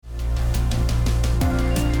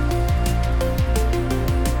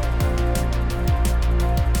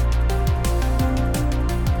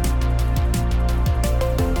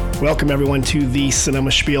Welcome, everyone, to the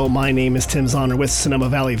Sonoma Spiel. My name is Tim Zahner with Sonoma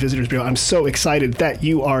Valley Visitors Bureau. I'm so excited that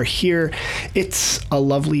you are here. It's a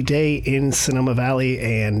lovely day in Sonoma Valley,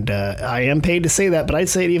 and I am paid to say that, but I'd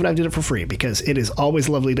say it even if I did it for free because it is always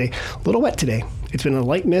a lovely day. A little wet today. It's been a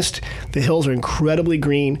light mist. The hills are incredibly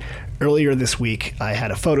green. Earlier this week, I had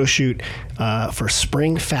a photo shoot for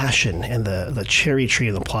spring fashion, and the cherry tree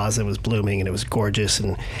in the plaza was blooming, and it was gorgeous,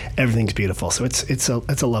 and everything's beautiful. So it's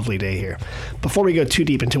a lovely day here. Before we go too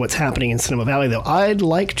deep into what's happening in Sonoma Valley, though, I'd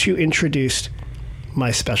like to introduce my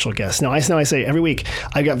special guest. Now I say every week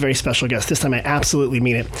I've got very special guests. This time I absolutely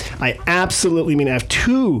mean it. I have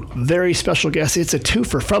two very special guests. It's a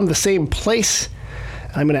twofer from the same place.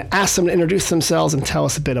 I'm going to ask them to introduce themselves and tell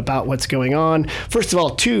us a bit about what's going on. First of all,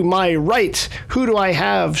 to my right, who do I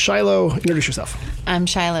have? Shiloh, introduce yourself. I'm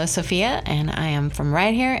Shiloh Sophia, and I am from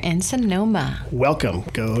right here in Sonoma. Welcome.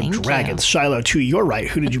 Go Thank Dragons. you. Shiloh, to your right,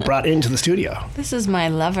 who did you brought into the studio? This is my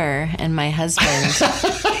lover and my husband,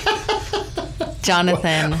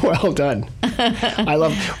 Jonathan. Well done. I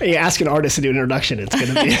love ask an artist to do an introduction. It's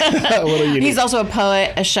going to be a little unique. He's also a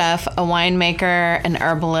poet, a chef, a winemaker, an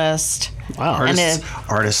herbalist. Wow.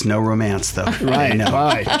 Artist, no romance, though. Right.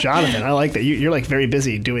 Right. Jonathan, I like that. You're like very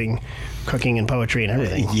busy doing cooking and poetry and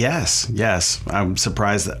everything. Yes. I'm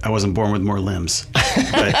surprised that I wasn't born with more limbs.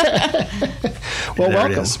 But well,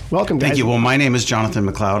 welcome. Welcome, guys. Thank you. Well, my name is Jonathan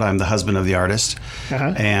McCloud. I'm the husband of the artist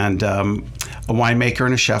and a winemaker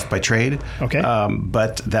and a chef by trade. Okay.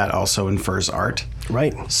 But that also infers art.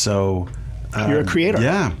 Right. So... you're a creator.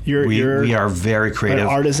 Yeah. We are very creative.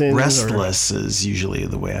 Artisans. Restless is usually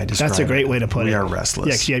the way I describe it. That's a great way to put it. We are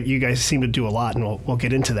restless. Yeah, you guys seem to do a lot, and we'll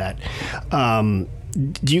get into that.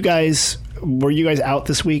 Were you guys out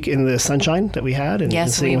this week in the sunshine that we had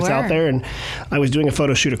and seeing what's out there? And I was doing a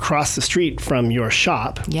photo shoot across the street from your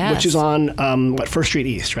shop, which is on First Street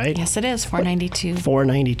East, right? Yes, it is 492.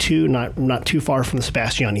 492, not too far from the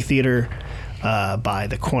Sebastiani Theater. By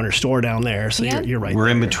the corner store down there, so you're right. We're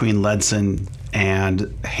in between Ledson and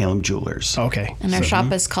Halem Jewelers. Okay. And our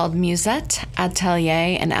shop is called Musette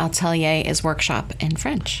Atelier, and Atelier is workshop in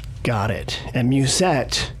French. Got it. And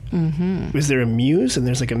Musette. Mm-hmm. Is there a muse and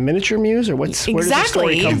there's like a miniature muse, or what's exactly? Where does the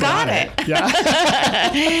story come you got from? it.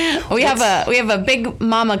 Yeah. we have a big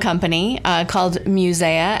mama company called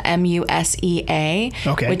Musea, MUSEA,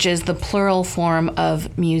 which is the plural form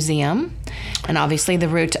of museum, and obviously the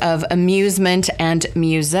root of amusement and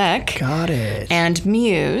music. Got it. And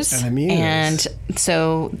muse. And a muse. And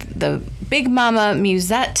so the big mama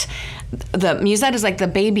Musette. The Musette is like the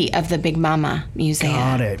baby of the Big Mama Musea.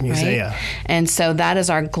 Got it, Musea. Right? And so that is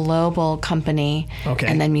our global company. Okay.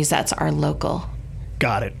 And then Musette's our local.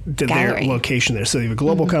 Got it. Gallery. Their location there. So you have a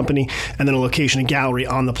global company and then a location and gallery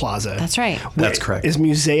on the plaza. That's right. That's correct. Is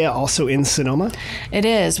Musea also in Sonoma? It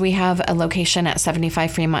is. We have a location at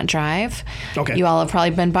 75 Fremont Drive. Okay. You all have probably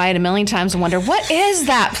been by it a million times and wonder, what is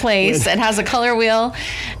that place? It has a color wheel,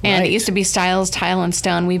 and it used to be Styles Tile and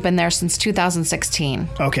Stone. We've been there since 2016.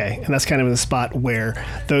 Okay. And that's kind of the spot where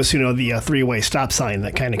those who know the three-way stop sign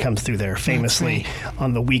that kind of comes through there famously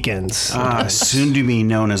on the weekends. Soon to be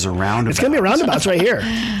known as a roundabout. It's going to be a roundabout. It's right here.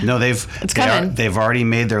 No, they've already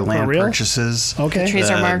made their land purchases. Okay. The trees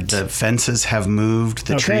are marked. The fences have moved.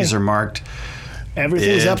 The trees are marked.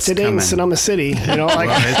 Everything's up to date in Sonoma City. You know, like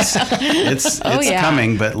it's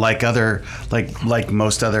coming, but like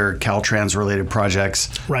most other Caltrans related projects,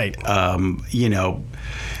 right?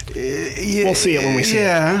 We'll see it when we see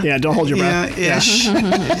it. Yeah, don't hold your breath.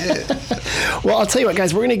 Well, I'll tell you what,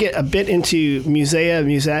 guys, we're going to get a bit into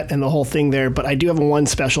Musette, and the whole thing there, but I do have one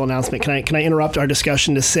special announcement. Can I interrupt our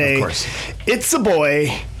discussion to say, of course, it's a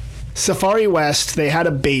boy, Safari West, they had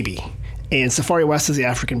a baby. And Safari West is the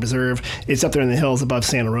African preserve. It's up there in the hills above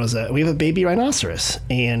Santa Rosa. We have a baby rhinoceros,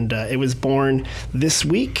 and it was born this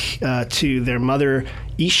week to their mother,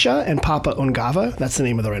 Isha, and Papa Ungava. That's the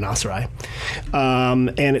name of the rhinoceri.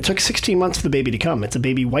 And it took 16 months for the baby to come. It's a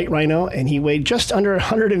baby white rhino, and he weighed just under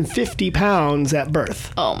 150 pounds at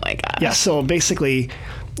birth. Oh, my gosh. Yeah, so basically...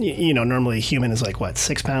 normally a human is like,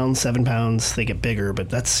 6 pounds, 7 pounds. They get bigger, but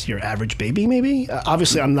that's your average baby, maybe?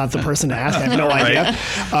 Obviously, I'm not the person to ask. I have no idea.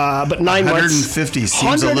 But 9 months... 150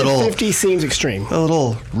 seems 150 seems extreme. A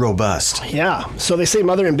little robust. Yeah. So they say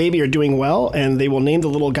mother and baby are doing well, and they will name the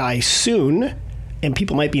little guy soon, and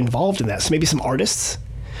people might be involved in that. So maybe some artists,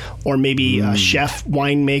 or maybe a chef,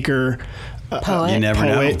 winemaker, Poet. You never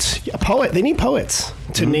know. A poet. They need poets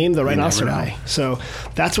to name the rhinoceros. So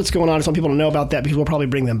that's what's going on. I just want people to know about that because we'll probably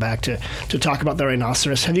bring them back to talk about the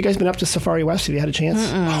rhinoceros. Have you guys been up to Safari West? Have you had a chance?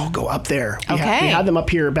 Oh, go up there. We had them up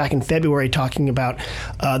here back in February talking about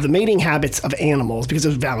the mating habits of animals because it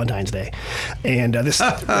was Valentine's Day. And this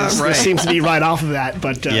seems to be right off of that.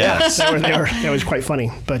 But that was quite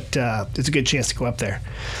funny. But it's a good chance to go up there.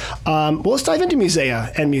 Well, let's dive into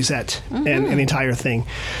Musea and Musette and the entire thing.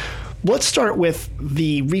 Let's start with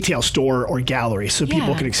the retail store or gallery so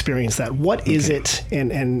people can experience that. What is it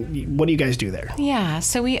and what do you guys do there? Yeah,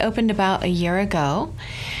 so we opened about a year ago,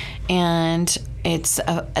 and it's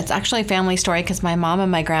actually a family story because my mom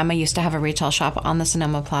and my grandma used to have a retail shop on the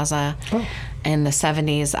Sonoma Plaza in the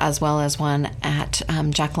 70s, as well as one at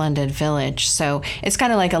Jack London Village. So it's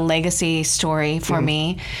kind of like a legacy story for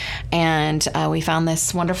me. And we found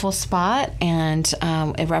this wonderful spot, and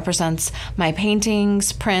it represents my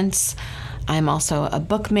paintings, prints. I'm also a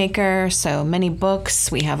bookmaker, so many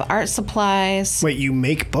books. We have art supplies. Wait, you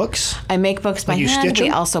make books? I make books by hand. We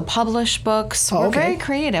also publish books. We're very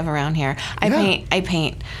creative around here. I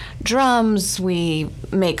paint drums. We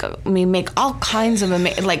make all kinds of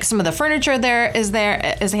like some of the furniture is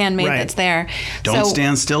handmade. That's there. Don't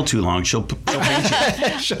stand still too long. She'll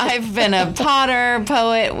paint you. I've been a potter,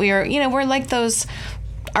 poet. We're like those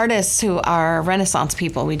artists who are Renaissance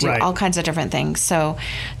people. We do all kinds of different things. So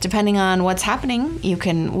depending on what's happening, you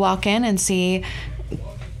can walk in and see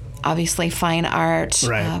obviously fine art,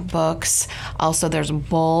 books. Also, there's a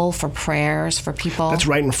bowl for prayers for people. That's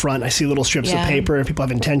right in front. I see little strips of paper. If people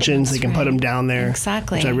have intentions, they can put them down there.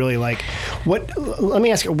 Exactly. Which I really like. Let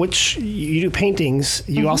me ask you, you do paintings.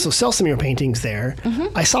 You also sell some of your paintings there.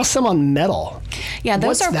 I saw some on metal. Yeah,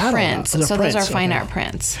 those are prints. Those are fine art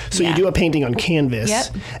prints. So you do a painting on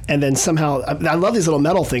canvas, and then somehow, I love these little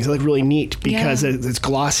metal things. They look really neat because it's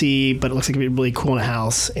glossy, but it looks like it'd be really cool in a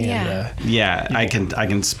house. And, I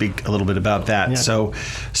can speak a little bit about that. So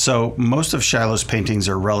most of Shiloh's paintings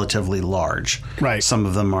are relatively large. Right. Some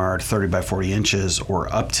of them are 30 by 40 inches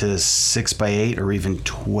or up to 6 by 8 or even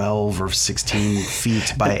 12 or 16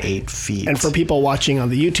 feet by 8 feet. And for people watching on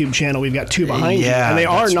the YouTube channel, we've got two behind you, and they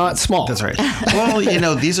are not small. That's right. Well,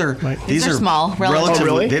 these are small. Relatively. Oh,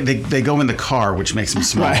 really? They go in the car, which makes them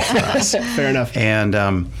small for us. Fair enough.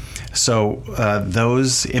 And so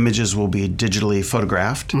those images will be digitally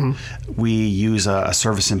photographed. We use a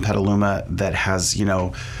service in Petaluma that has,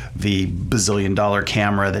 the bazillion-dollar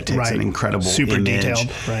camera that takes an incredible super image.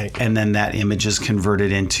 Detailed. Right. And then that image is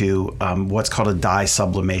converted into what's called a dye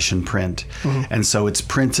sublimation print. And so it's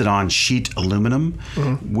printed on sheet aluminum,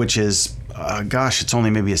 which is it's only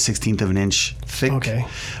maybe a 1/16 of an inch thick. Okay.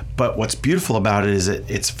 But what's beautiful about it is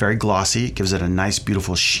it's very glossy. It gives it a nice,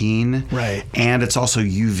 beautiful sheen. Right. And it's also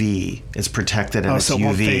UV. It's protected and it's so it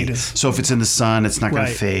won't UV. fade. So if it's in the sun, it's not going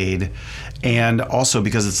to fade. And also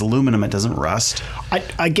because it's aluminum, it doesn't rust. So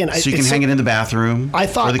you can hang it in the bathroom or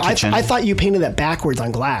the kitchen. I thought you painted that backwards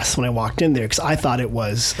on glass when I walked in there because I thought it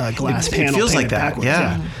was a glass panel. It feels like that, backwards.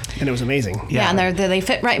 yeah. And it was amazing. Yeah, and they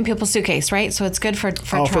fit right in people's suitcase, right? So it's good for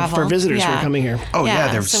travel. For visitors who are coming here. Oh,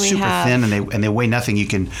 they're super thin and they weigh nothing. You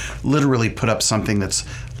can literally put up something that's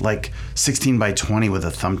like 16 by 20 with a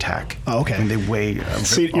thumbtack. Oh, okay. And they weigh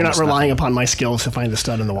so you're not relying upon my skills to find the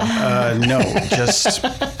stud in the wall? No,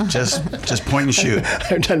 just point and shoot.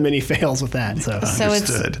 I've done many fails with that. So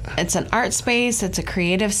it's an art space. It's a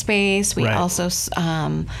creative space. We also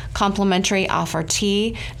complimentary offer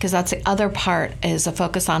tea because that's the other part is a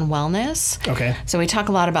focus on wellness. Okay. So we talk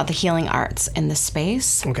a lot about the healing arts in this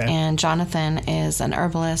space. Okay. And Jonathan is an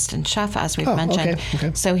herbalist and chef, as we've mentioned.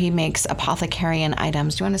 Okay. So he makes apothecarian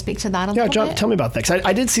items. Do you want to speak to that a little bit? Yeah, John, tell me about that. 'Cause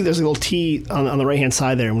I did see there's a little tea on the right-hand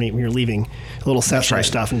side there when you're leaving, a little session of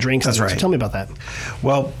stuff and drinks. That's right. So tell me about that.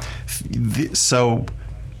 Well, so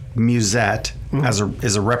Musette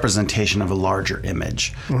is a representation of a larger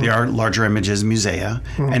image. The larger image is Musea.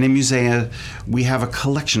 And in Musea, we have a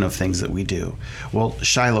collection of things that we do. Well,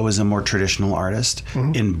 Shiloh is a more traditional artist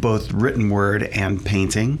in both written word and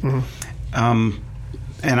painting.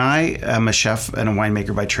 And I am a chef and a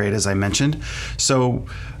winemaker by trade, as I mentioned. So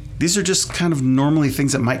these are just kind of normally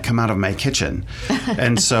things that might come out of my kitchen.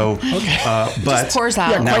 And so, but just pours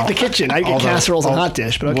out. Yeah, quite the kitchen. I get casseroles and hot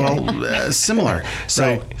dish, but okay. Well, similar.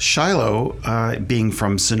 So Shiloh, being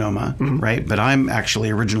from Sonoma, right? But I'm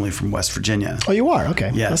actually originally from West Virginia. Oh, you are?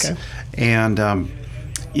 Okay. Yes. Okay. And,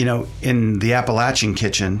 in the Appalachian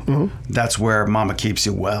kitchen, that's where Mama keeps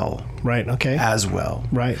you well. Right, okay. As well.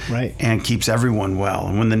 Right. And keeps everyone well.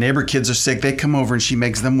 And when the neighbor kids are sick, they come over and she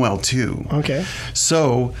makes them well too. Okay.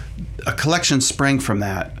 So a collection sprang from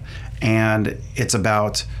that. And it's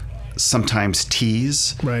about sometimes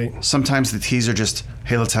teas. Right. Sometimes the teas are just,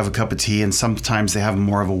 hey, let's have a cup of tea. And sometimes they have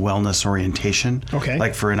more of a wellness orientation. Okay.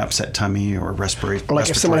 Like for an upset tummy or respiratory Or like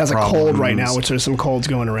if someone has a cold right now, which there's some colds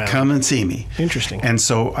going around. Come and see me. Interesting. And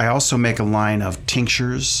so I also make a line of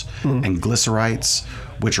tinctures and glycerites,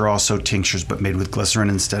 which are also tinctures but made with glycerin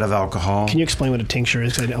instead of alcohol. Can you explain what a tincture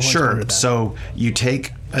is? Sure. So you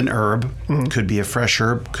take an herb, could be a fresh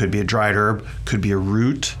herb, could be a dried herb, could be a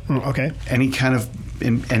root, okay, any kind of,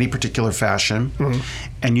 in any particular fashion,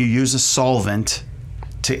 and you use a solvent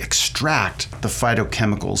to extract the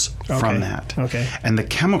phytochemicals from that. Okay. And the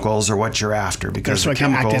chemicals are what you're after because like the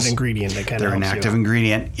chemicals, an active ingredient that kind of they're an active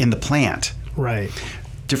ingredient in the plant. Right.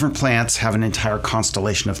 Different plants have an entire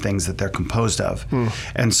constellation of things that they're composed of.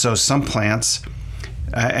 And so some plants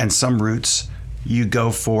and some roots, you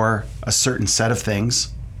go for a certain set of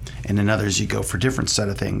things, and in others you go for a different set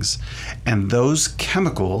of things. And those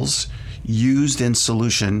chemicals used in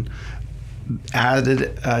solution,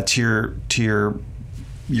 added to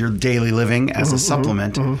your daily living as a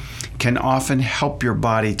supplement, can often help your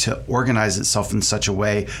body to organize itself in such a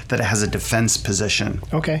way that it has a defense position.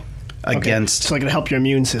 Okay. Against, so like it'll help your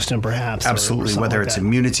immune system, perhaps. Absolutely, or whether like it's that.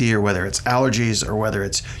 Immunity or whether it's allergies or whether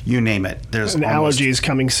it's you name it. There's allergies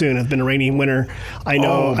coming soon. It's been a rainy winter. I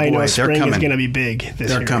know spring is going to be big this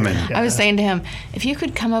year. They're coming. Yeah. I was saying to him, if you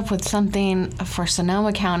could come up with something for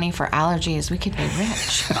Sonoma County for allergies, we could be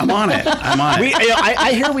rich. I'm on it.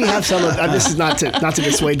 I hear we have some of this is not to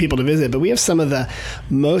dissuade people to visit, but we have some of the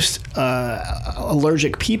most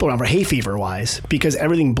allergic people around for hay fever wise because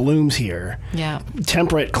everything blooms here. Yeah.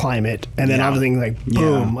 Temperate climate. And then everything like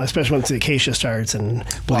boom, especially once the acacia starts and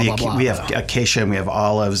blah, blah, blah. We have acacia and we have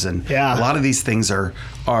olives and a lot of these things are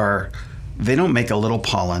they don't make a little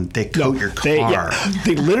pollen. They coat your car.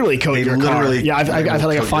 They literally coat your car. Yeah, I've had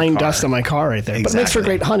like a fine dust on my car right there. Exactly. But it makes for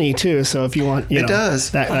great honey too. So if you want, it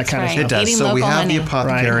does. That kind of stuff. It does. Eating so we have honey. the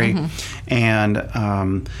apothecary, and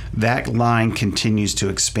that line continues to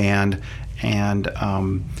expand, and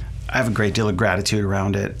I have a great deal of gratitude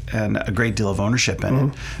around it and a great deal of ownership in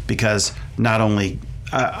it because not only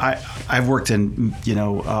I've worked in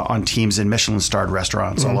on teams in Michelin-starred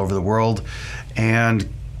restaurants all over the world, and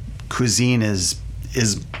cuisine is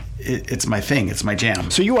it's my thing. It's my jam.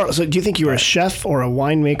 So do you think you're a chef or a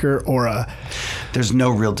winemaker or a? There's no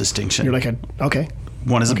real distinction. You're like okay.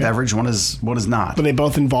 One is a beverage, one is not. But they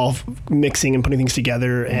both involve mixing and putting things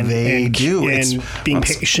together, and they do. And being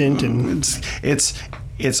patient, and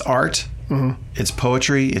it's art, it's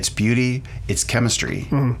poetry, it's beauty, it's chemistry,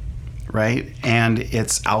 right? And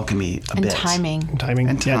it's alchemy a bit. And timing.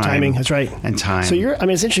 Yeah, timing. That's right. And time. So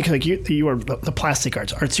it's interesting because you are the plastic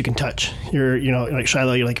arts you can touch. You're like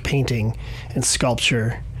Shiloh, you're like painting and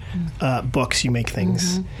sculpture. Books, you make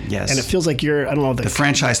things. Yes. And it feels like you're, I don't know. The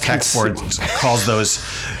franchise tax board calls those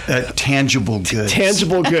tangible goods.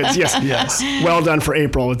 Tangible goods, yes. Yes. Well done for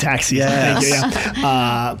April with tax season. Yes. Thank you,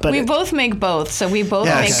 yeah. But we both make both, so we both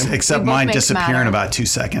make. Except mine disappear in about 2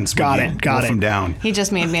 seconds. Got it. Them down. He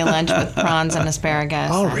just made me lunch with prawns and asparagus.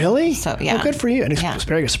 Oh, really? So yeah. Oh, good for you. And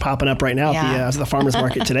asparagus is popping up right now at the farmers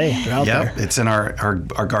market today. They're out there. It's in our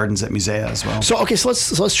gardens at Musette as well. So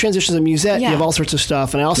let's transition to Musette. You have all sorts of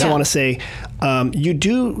stuff, and I also want to say you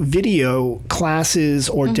do video classes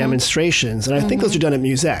or demonstrations, and I think those are done at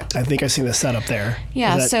Musette. I think I've seen the setup there.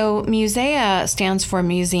 Yeah, so Musea stands for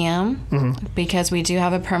museum because we do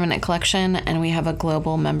have a permanent collection and we have a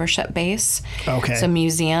global membership base. Okay. So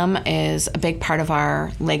museum is a big part of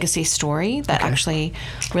our legacy story that actually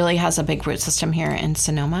really has a big root system here in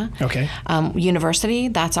Sonoma. Okay. University,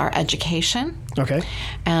 that's our education. Okay.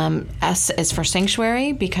 S is for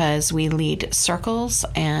sanctuary because we lead circles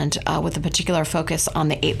and with a particular focus on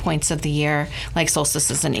the 8 points of the year, like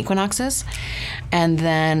solstices and equinoxes. And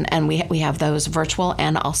then we have those virtual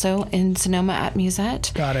and also in Sonoma at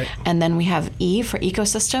Musette. Got it. And then we have E for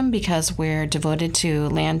ecosystem because we're devoted to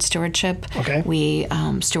land stewardship. Okay. We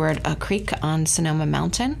steward a creek on Sonoma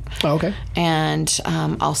Mountain. Oh, okay. And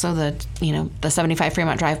also the 75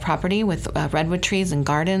 Fremont Drive property with redwood trees and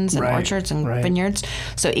gardens and orchards and vineyards.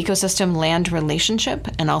 So ecosystem, land relationship,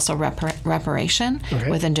 and also reparation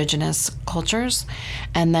with indigenous cultures.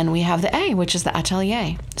 And then we have the A, which is the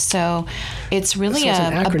Atelier. So it's really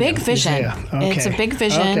a big vision. Okay. It's a big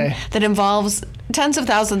vision that involves tens of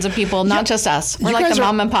thousands of people, not just us. We're like the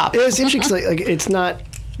mom and pop. It's interesting. Like it's not.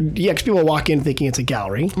 Yeah, because people walk in thinking it's a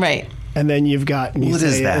gallery. Right. And then you've got Musea. What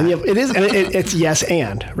is that? And it is. And it's yes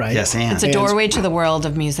and, right? Yes and. It's a doorway to the world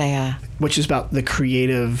of Musea. Which is about the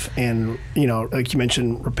creative and, like you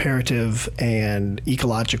mentioned, reparative and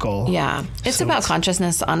ecological. Yeah. It's about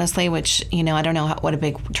consciousness, honestly, which, I don't know what a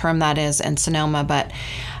big term that is in Sonoma, but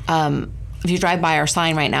if you drive by our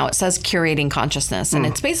sign right now, it says curating consciousness. And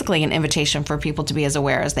it's basically an invitation for people to be as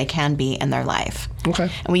aware as they can be in their life. Okay.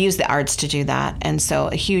 And we use the arts to do that. And so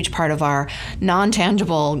a huge part of our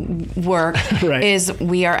non-tangible work is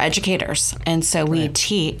we are educators. And so we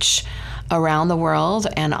teach around the world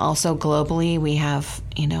and also globally. We have,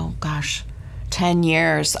 10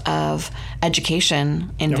 years of education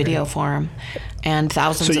in video form and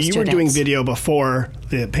thousands of students. So you were doing video before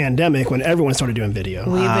the pandemic when everyone started doing video.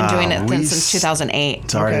 We've been doing it since 2008.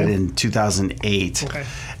 Started in 2008. Okay.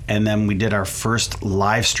 And then we did our first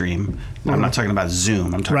live stream. I'm not talking about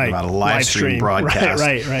Zoom. I'm talking about a live stream broadcast.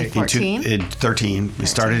 Right. In 13. We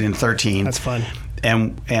started in 13. That's fun.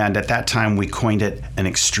 And at that time we coined it an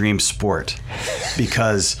extreme sport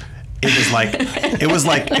because it was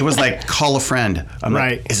like call a friend. I'm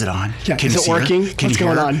like, is it on? Yeah. Can is you it see working? her? Can What's you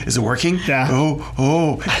hear going her? on? Is it working? Yeah.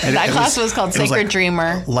 Oh. And that class was called Sacred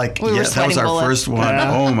Dreamer. That was our first one.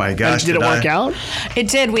 Yeah. Oh my gosh. Did it work out? It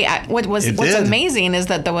did. What's amazing is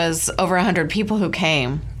that there was over 100 people who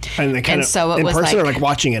came. And they kind of so it in was person like or like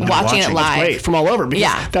watching it? Watching it live. That's great. From all over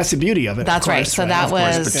because that's the beauty of it. That's right. So that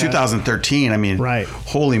was... But 2013, I mean,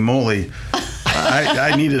 holy moly.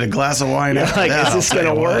 I needed a glass of wine after that. Is this going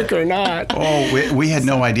to work or not? Oh, we had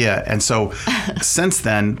no idea. And so since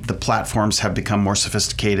then, the platforms have become more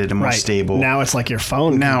sophisticated and more stable. Now it's like your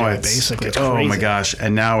phone. Now it's basically. It's oh crazy. my gosh.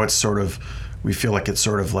 And now it's sort of, we feel like it's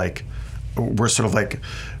sort of like, we're sort of like,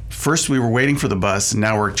 first we were waiting for the bus, and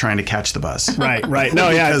now we're trying to catch the bus. Right. No,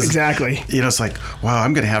 because, exactly. It's like, wow,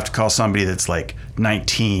 I'm going to have to call somebody that's like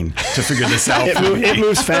 19 to figure this out. It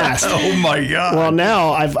moves fast. Oh my God. Well,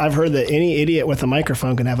 now I've heard that any idiot with a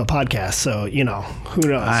microphone can have a podcast. So who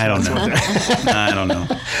knows? I don't know.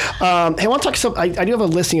 Hey, I want to talk. I do have a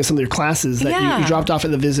listing of some of your classes that you dropped off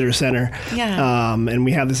at the visitor center. Yeah. And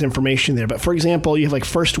we have this information there. But for example, you have like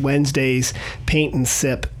First Wednesdays Paint and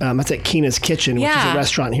Sip. That's at Kina's Kitchen, which is a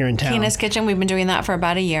restaurant here in town. Kina's Kitchen. We've been doing that for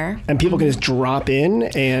about a year. And people can just drop in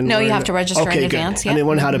and no, you have to register in advance. And they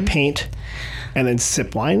learn how to paint. And then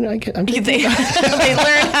sip wine. They learn how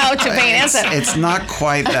to paint and sip. It's not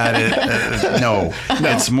quite that. No,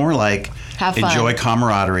 it's more like have fun. Enjoy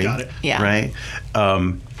camaraderie. Got it. Yeah. Right.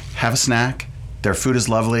 Have a snack. Their food is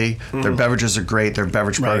lovely. Their beverages are great. Their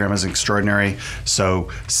beverage program is extraordinary. So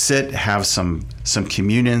sit, have some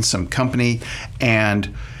communion, some company,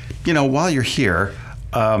 and while you're here,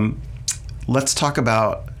 let's talk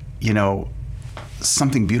about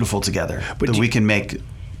something beautiful together that we can make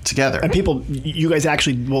together. And you guys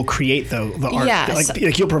actually will create the art. Yes.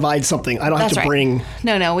 Like you'll provide something. I don't have to bring.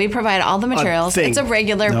 No, we provide all the materials. It's a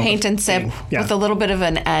regular paint and sip with a little bit of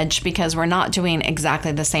an edge because we're not doing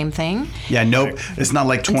exactly the same thing. Yeah, nope. It's not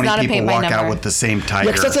like 20 people walk out with the same tiger.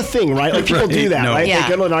 Yeah, because that's a thing, right? Like people do that, right? Yeah. They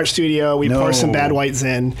go to an art studio, we pour some bad whites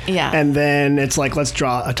in, and then it's like, let's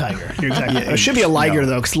draw a tiger. You're exactly. It should be a liger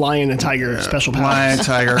though, because lion and tiger special powers. Lion,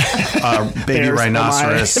 tiger, baby Bears,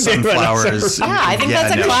 rhinoceros, sunflowers. Yeah, I think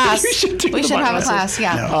that's a class. We should have a class.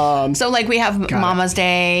 Yeah. No. So like we have Mama's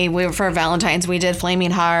Day. For Valentine's we did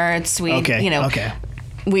flaming hearts. We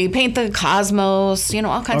we paint the cosmos.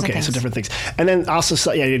 All kinds of things. So different things. And then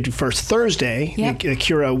also you do First Thursday. Yep. You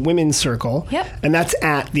cure a women's circle. Yep. And that's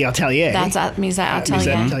at the Atelier. That's at Musette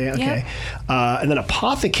Atelier. Okay. Yep. And then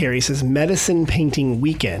Apothecary says medicine painting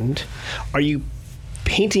weekend. Are you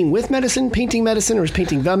painting with medicine, painting medicine, or is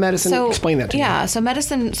painting the medicine? Explain that to me. Yeah, so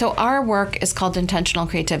medicine, our work is called intentional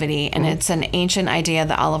creativity, and it's an ancient idea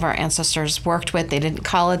that all of our ancestors worked with. They didn't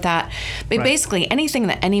call it that. But basically, anything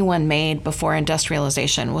that anyone made before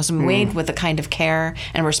industrialization was made with a kind of care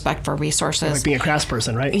and respect for resources. Like being a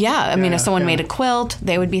craftsperson, right? Yeah, I mean, if someone made a quilt,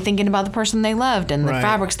 they would be thinking about the person they loved and the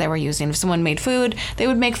fabrics they were using. If someone made food, they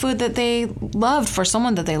would make food that they loved for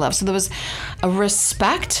someone that they loved. So there was a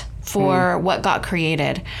respect for what got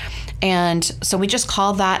created. And so we just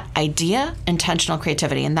call that idea intentional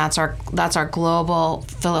creativity, and that's our global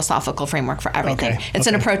philosophical framework for everything. It's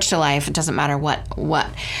an approach to life. It doesn't matter what.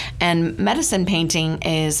 And medicine painting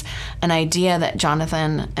is an idea that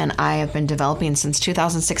Jonathan and I have been developing since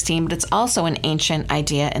 2016, but it's also an ancient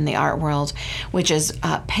idea in the art world, which is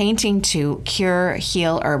painting to cure,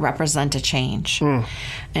 heal, or represent a change.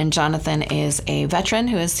 And Jonathan is a veteran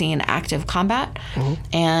who has seen active combat,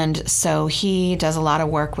 and so he does a lot of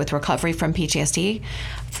work with recovery from PTSD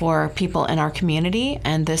for people in our community.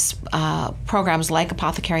 And this programs like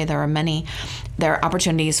Apothecary, there are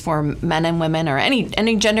opportunities for men and women, or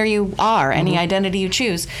any gender you are, any identity you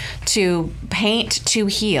choose, to paint to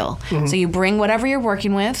heal. So you bring whatever you're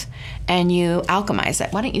working with and you alchemize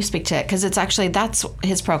it. Why don't you speak to it? Because it's actually, that's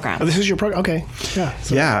his program. Oh, this is your program? Okay.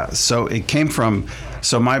 Yeah. So it came from,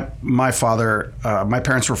 my father, my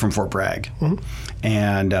parents were from Fort Bragg.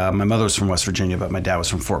 And my mother was from West Virginia, but my dad was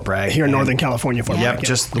from Fort Bragg. Here in Northern California, Fort Bragg. Yep,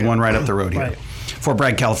 just the one right up the road here. Right. Fort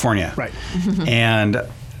Bragg, California. Right. And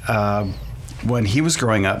when he was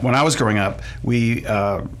growing up, when I was growing up,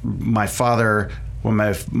 my father, when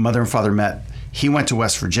my mother and father met, he went to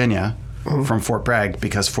West Virginia from Fort Bragg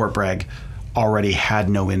because Fort Bragg already had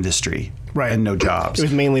no industry. Right. And no jobs. It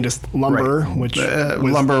was mainly just lumber, which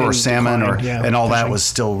lumber or salmon decline, and all that was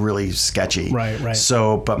still really sketchy. Right.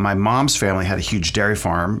 So, but my mom's family had a huge dairy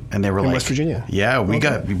farm, and they were in West Virginia. Yeah,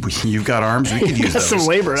 you've got arms, we could use those. Some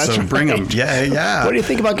labor. That's so right. Bring them. Yeah. What do you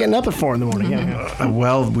think about getting up at 4 a.m?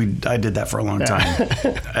 I did that for a long time.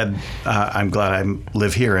 And, I'm glad I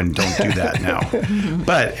live here and don't do that now.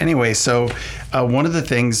 But anyway, so one of the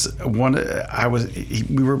things,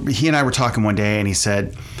 he and I were talking one day, and he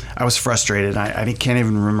said, I was frustrated. I can't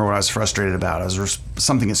even remember what I was frustrated about. I was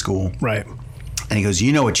something at school. Right. And he goes,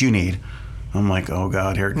 you know what you need? I'm like, oh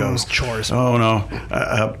God, here it goes. Chores. Oh no.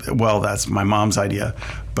 Well, that's my mom's idea.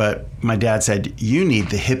 But my dad said, you need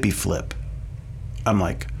the hippie flip. I'm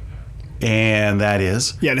like, and that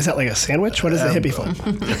is? Yeah, is that like a sandwich? What is the hippie flip?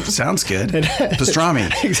 Sounds good.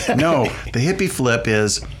 Pastrami. Exactly. No, the hippie flip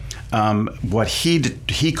is what he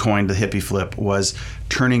coined the hippie flip was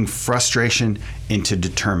turning frustration into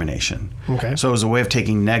determination. Okay. So it was a way of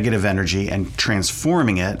taking negative energy and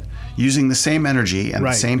transforming it using the same energy and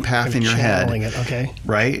the same path in your head. It. Okay.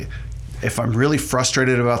 Right? If I'm really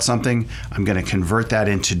frustrated about something, I'm going to convert that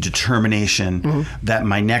into determination that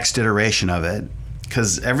my next iteration of it,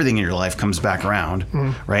 because everything in your life comes back around,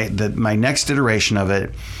 right? That my next iteration of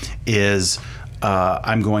it is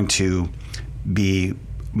I'm going to be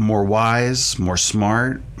more wise, more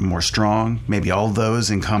smart, more strong, maybe all those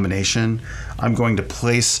in combination. I'm going to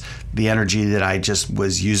place the energy that I just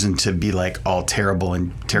was using to be like all terrible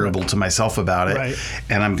to myself about it. Right.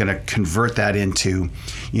 And I'm going to convert that into,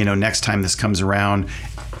 next time this comes around,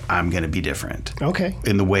 I'm going to be different. Okay.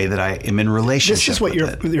 In the way that I am in relationship. This is what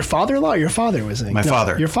your father-in-law or your father was saying? My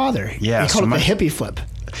father. Your father. Yeah. He called it the hippie flip.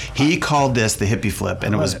 He called this the hippie flip,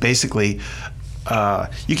 and it was basically,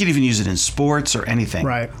 you could even use it in sports or anything.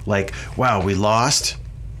 Right. Like, wow, we lost,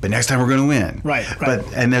 but next time we're going to win. Right.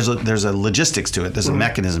 And there's a logistics to it. There's a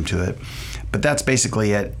mechanism to it. But that's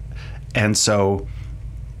basically it. And so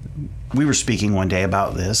we were speaking one day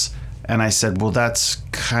about this, and I said, well, that's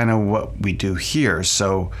kind of what we do here.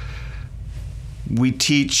 So we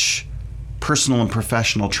teach personal and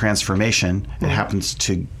professional transformation. It happens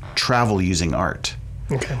to travel using art.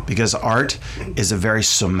 Okay. Because art is a very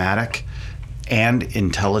somatic and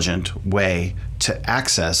intelligent way to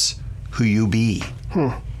access who you be,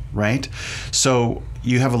 right? So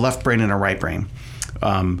you have a left brain and a right brain.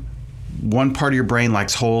 One part of your brain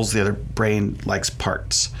likes wholes, the other brain likes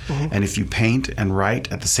parts. And if you paint and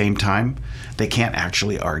write at the same time, they can't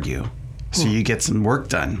actually argue. So you get some work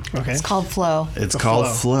done. Okay. It's called flow. It's called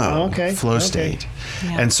flow. Okay. Flow state.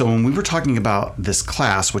 Yeah. And so when we were talking about this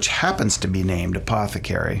class, which happens to be named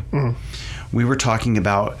Apothecary, we were talking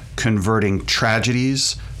about converting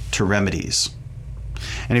tragedies to remedies.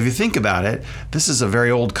 And if you think about it, this is a very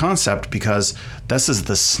old concept because this is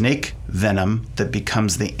the snake venom that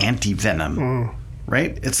becomes the anti-venom,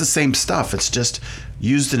 right? It's the same stuff. It's just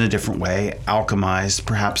used in a different way, alchemized,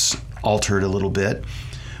 perhaps altered a little bit.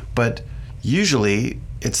 But usually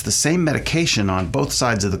it's the same medication on both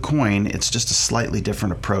sides of the coin. It's just a slightly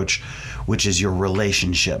different approach, which is your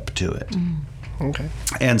relationship to it. Okay.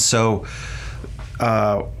 And so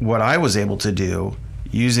what I was able to do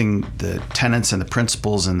using the tenets and the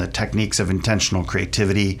principles and the techniques of intentional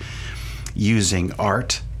creativity, using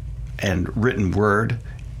art and written word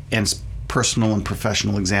and personal and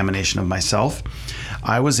professional examination of myself,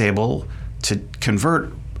 I was able to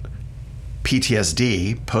convert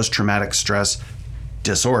PTSD, post-traumatic stress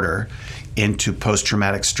disorder, into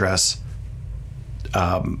post-traumatic stress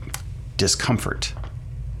discomfort.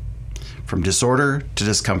 From disorder to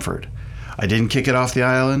discomfort. I didn't kick it off the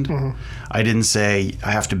island. I didn't say,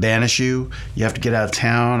 I have to banish you. You have to get out of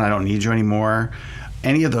town. I don't need you anymore.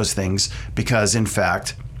 Any of those things, because in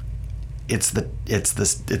fact, it's the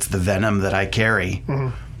venom that I carry.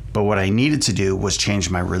 But what I needed to do was change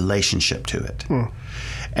my relationship to it.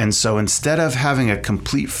 And so instead of having a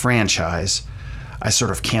complete franchise, I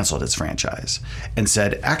sort of canceled its franchise and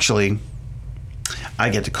said, actually, I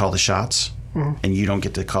get to call the shots. and you don't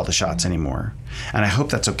get to call the shots anymore. And I hope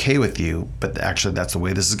that's okay with you, but actually that's the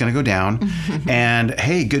way this is going to go down. And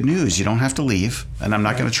hey, good news, you don't have to leave, and I'm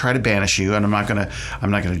not going to try to banish you, and I'm not going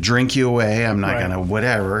to drink you away. I'm not going to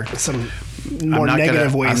whatever. Some more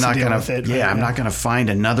negative ways to deal with it. Yeah, I'm not going to find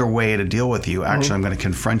another way to deal with you. Actually, I'm going to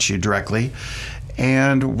confront you directly,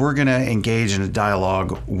 and we're going to engage in a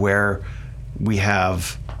dialogue where we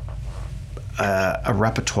have a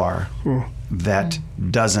repertoire that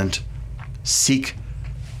doesn't seek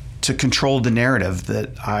to control the narrative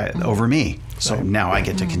over me. So now I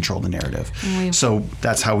get to control the narrative. So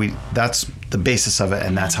that's the basis of it,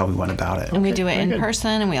 and that's how we went about it. And we do it in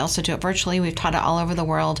person, and we also do it virtually. We've taught it all over the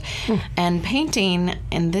world. And painting,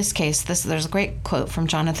 in this case, there's a great quote from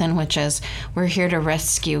Jonathan, which is, "We're here to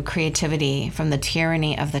rescue creativity from the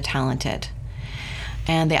tyranny of the talented."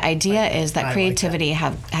 And the idea is that creativity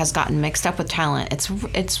has gotten mixed up with talent.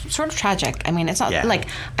 It's sort of tragic. I mean, it's not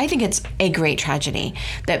I think it's a great tragedy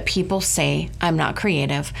that people say, I'm not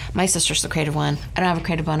creative. My sister's the creative one. I don't have a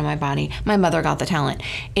creative bone in my body. My mother got the talent.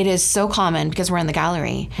 It is so common because we're in the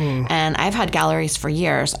gallery. And I've had galleries for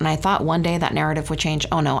years, and I thought one day that narrative would change.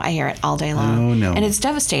 Oh no, I hear it all day long. Oh no. And it's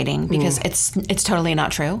devastating because it's totally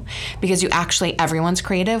not true. Because everyone's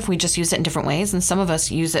creative. We just use it in different ways, and some of us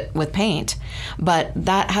use it with paint. But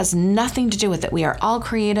that has nothing to do with it. We are all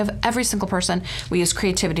creative, every single person. We use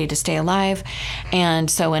creativity to stay alive. And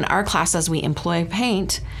so in our classes, we employ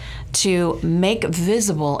paint to make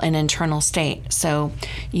visible an internal state. So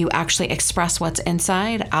you actually express what's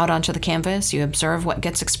inside out onto the canvas. You observe what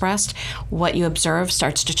gets expressed. What you observe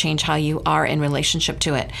starts to change how you are in relationship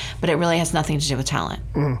to it. But it really has nothing to do with talent.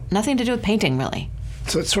 Nothing to do with painting, really.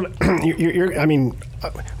 So it's sort of,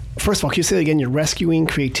 first of all, can you say that again? You're rescuing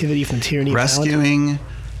creativity from the tyranny of talent? Rescuing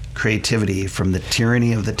creativity from the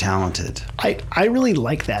tyranny of the talented. I really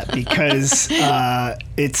like that because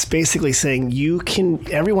it's basically saying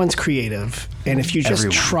everyone's creative, and if you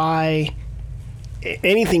just try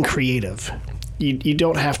anything creative, you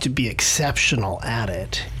don't have to be exceptional at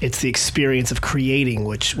it. It's the experience of creating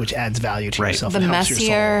which adds value to yourself. The and helps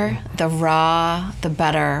messier, your soul. the raw, the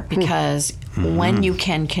better, because when you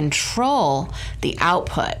can control the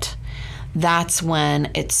output, that's when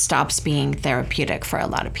it stops being therapeutic for a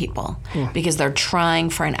lot of people because they're trying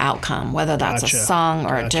for an outcome, whether that's a song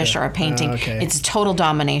or a dish or a painting. It's total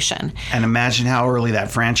domination. And imagine how early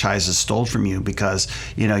that franchise is stole from you because,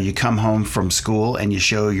 you come home from school and you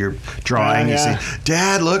show your drawing. You say,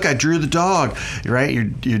 Dad, look, I drew the dog, right?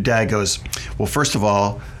 Your dad goes, well, first of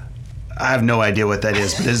all, I have no idea what that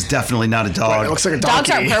is, but it's definitely not a dog. Right, it looks like a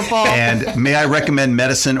donkey. Dogs are purple. And may I recommend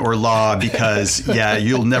medicine or law because,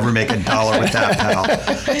 you'll never make $1 with that,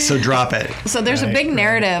 pal. So drop it. So there's a big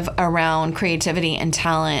narrative around creativity and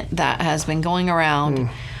talent that has been going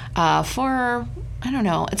around for, I don't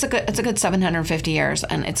know, it's a good 750 years,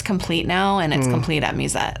 and it's complete now, and it's complete at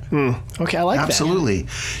Musette. Okay, I like that. Absolutely.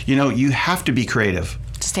 You have to be creative.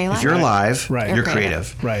 To stay alive. If you're alive, you're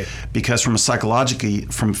creative. Right. Because from a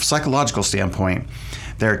psychological standpoint,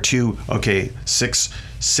 there are two,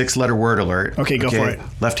 six-letter word alert. Okay, go for it.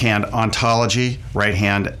 Left hand, ontology. Right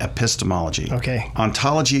hand, epistemology. Okay.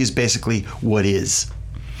 Ontology is basically what is.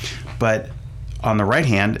 But on the right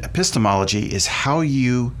hand, epistemology is how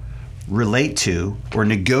you relate to or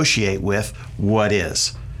negotiate with what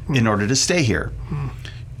is in order to stay here.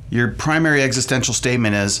 Your primary existential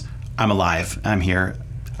statement is, I'm alive, I'm here,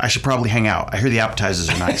 I should probably hang out. I hear the appetizers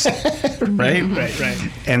are nice. Right?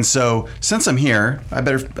 Right. And so since I'm here,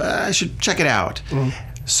 I should check it out.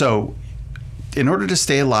 So in order to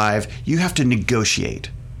stay alive, you have to negotiate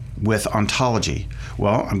with ontology.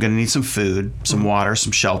 Well, I'm going to need some food, some water,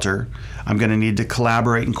 some shelter. I'm going to need to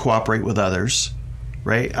collaborate and cooperate with others.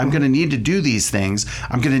 Right? I'm going to need to do these things.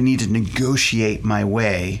 I'm going to need to negotiate my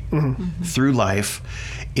way through life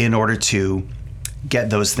in order to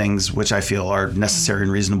get those things which I feel are necessary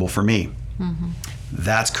and reasonable for me.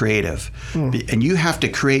 That's creative. And you have to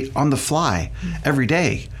create on the fly every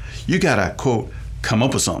day. You got to, quote, come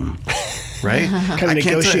up with something. Right? Kind of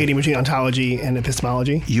negotiating between ontology and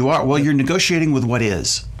epistemology. You are. Well, you're negotiating with what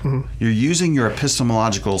is. You're using your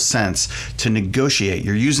epistemological sense to negotiate.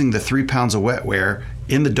 You're using the 3 pounds of wetware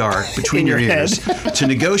in the dark between your ears to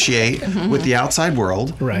negotiate with the outside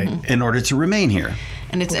world in order to remain here.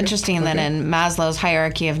 And it's interesting that in Maslow's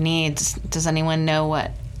hierarchy of needs, does anyone know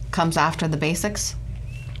what comes after the basics?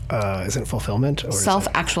 Is it fulfillment? Or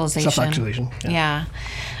self-actualization. Self-actualization. Yeah.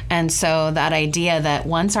 And so that idea that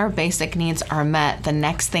once our basic needs are met, the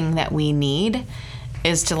next thing that we need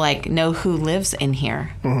is to know who lives in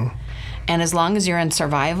here. And as long as you're in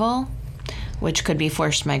survival, which could be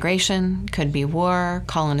forced migration, could be war,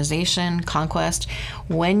 colonization, conquest.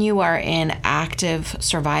 When you are in active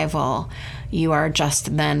survival, you are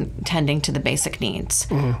just then tending to the basic needs.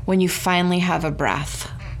 When you finally have a breath,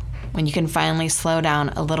 when you can finally slow down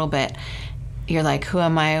a little bit, you're like, who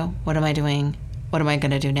am I? What am I doing? What am I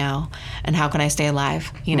going to do now? And how can I stay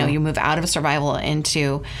alive? You know, you move out of survival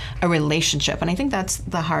into a relationship. And I think that's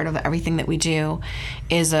the heart of everything that we do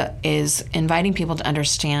is inviting people to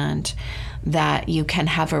understand that you can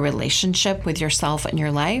have a relationship with yourself and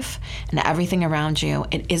your life and everything around you.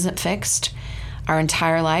 It isn't fixed. Our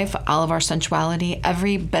entire life, all of our sensuality,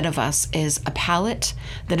 every bit of us is a palette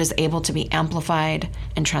that is able to be amplified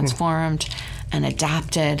and transformed and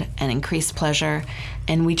adapted and increase pleasure.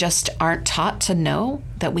 And we just aren't taught to know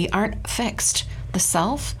that we aren't fixed. The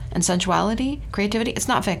self and sensuality, creativity, it's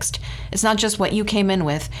not fixed. It's not just what you came in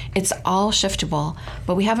with. It's all shiftable,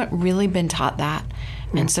 but we haven't really been taught that.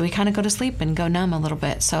 And so we kind of go to sleep and go numb a little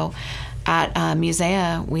bit. So at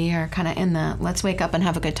Musette, we are kind of in the let's wake up and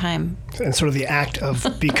have a good time. And sort of the act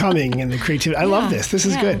of becoming and the creativity. I love this. This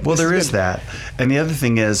is good. Well, there is that. And the other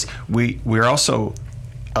thing is we're also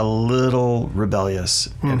a little rebellious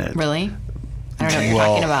in it. Really? I don't know what you're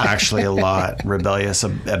talking about. Actually, a lot rebellious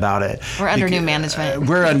about it. We're under new management.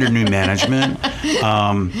 We're under new management.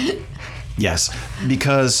 Yes,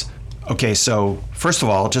 because, okay, so first of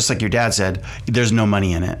all, just like your dad said, there's no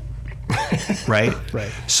money in it. Right?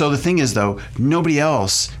 Right. So the thing is, though, nobody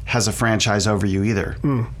else has a franchise over you either.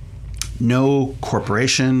 No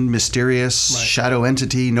corporation, mysterious shadow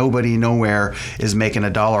entity, nobody, nowhere is making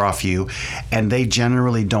 $1 off you. And they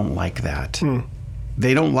generally don't like that.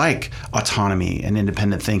 They don't like autonomy and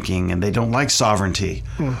independent thinking, and they don't like sovereignty.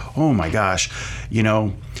 Oh my gosh. You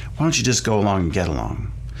know, why don't you just go along and get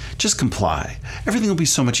along? Just comply. Everything will be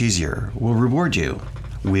so much easier. We'll reward you.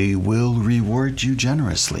 We will reward you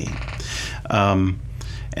generously. And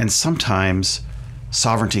sometimes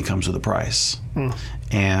sovereignty comes with a price.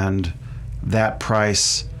 And that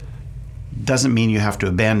price doesn't mean you have to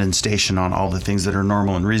abandon station on all the things that are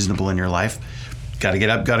normal and reasonable in your life. Got to get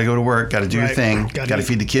up, got to go to work, got to do your thing, got to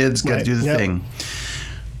feed the kids, got to do the thing.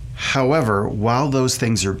 However, while those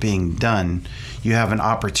things are being done, you have an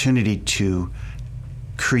opportunity to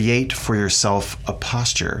create for yourself a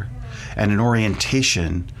posture and an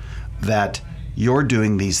orientation that you're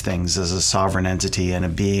doing these things as a sovereign entity and a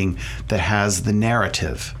being that has the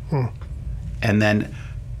narrative. And then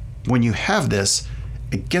when you have this,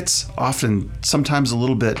 it gets often sometimes a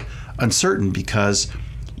little bit uncertain because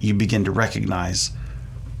you begin to recognize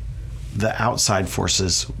the outside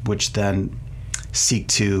forces which then seek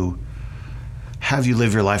to have you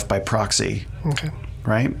live your life by proxy.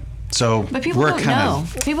 Right? So but people don't know.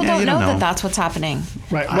 People don't know that that's what's happening.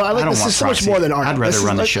 Right. Well, I like this is so much more than art. I'd rather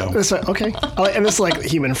run the show. Okay. And this is like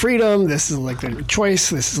human freedom. This is like the choice.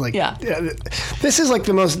 This is like this is like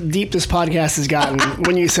the most deep this podcast has gotten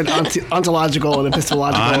when you said ontological and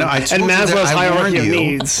epistemological and Maslow's hierarchy of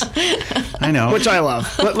needs. I know. Which I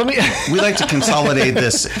love. Let me. We like to consolidate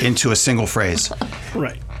this into a single phrase.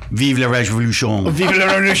 Right. Vive la révolution. Vive la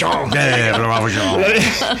révolution. Vive la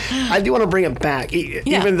révolution. I do want to bring it back,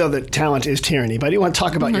 even though the talent is tyranny, but I do want to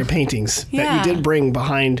talk about your paintings that you did bring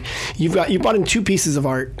behind. You brought in 2 pieces of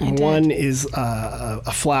art. One is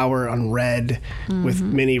a flower on red with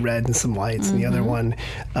mini red and some lights, and the other one,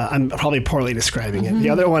 I'm probably poorly describing it. The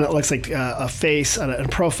other one, it looks like a face, a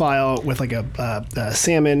profile with like a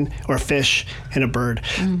salmon or a fish and a bird.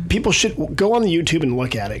 People should go on the YouTube and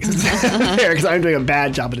look at it because I'm doing a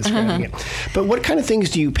bad job of describing it. But what kind of things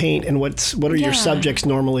do you paint, and what are your subjects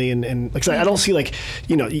normally? And like I don't see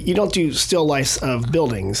you don't do still lifes of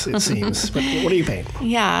buildings, it seems. But what do you paint?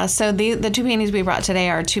 Yeah, so the 2 paintings we brought today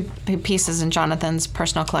are 2 pieces in Jonathan's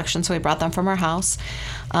personal collection. So we brought them from our house.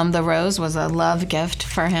 The rose was a love gift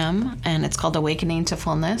for him, and it's called Awakening to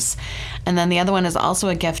Fullness. And then the other one is also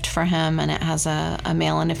a gift for him, and it has a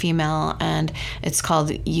male and a female, and it's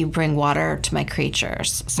called You Bring Water to My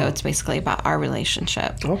Creatures. So it's basically about our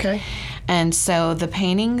relationship. Okay. And so the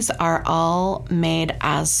paintings are all made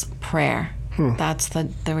as prayer. That's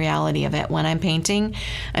the reality of it. When I'm painting,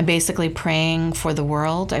 I'm basically praying for the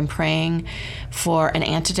world. I'm praying for an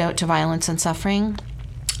antidote to violence and suffering.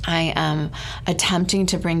 I am attempting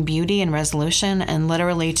to bring beauty and resolution and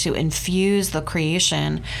literally to infuse the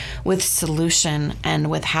creation with solution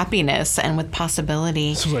and with happiness and with possibility.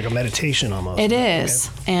 This is like a meditation almost. It is.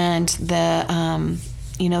 Okay. And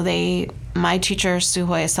my teacher,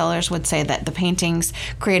 Suhoya Sellers, would say that the paintings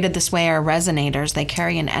created this way are resonators. They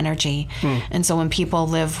carry an energy. And so when people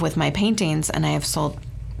live with my paintings, and I have sold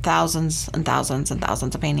thousands and thousands and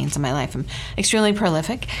thousands of paintings in my life. I'm extremely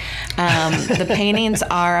prolific. The paintings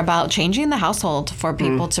are about changing the household for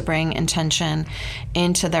people to bring intention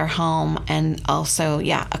into their home, and also,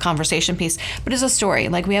 a conversation piece. But it's a story.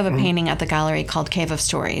 Like, we have a painting at the gallery called Cave of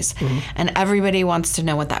Stories, and everybody wants to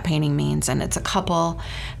know what that painting means. And it's a couple.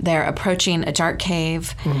 They're approaching a dark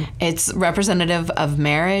cave. It's representative of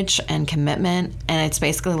marriage and commitment, and it's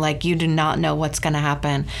basically like, you do not know what's going to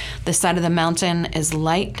happen. The side of the mountain is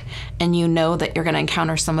light, and you know that you're going to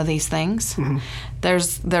encounter some of these things.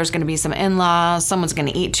 There's going to be some in-laws. Someone's going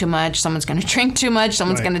to eat too much. Someone's going to drink too much.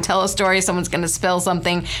 Someone's going to tell a story. Someone's going to spill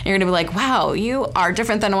something. And you're going to be like, wow, you are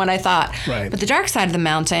different than what I thought. Right. But the dark side of the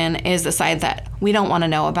mountain is the side that we don't want to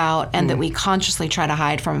know about, and that we consciously try to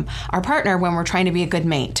hide from our partner when we're trying to be a good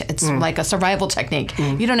mate. It's like a survival technique.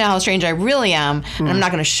 You don't know how strange I really am, and I'm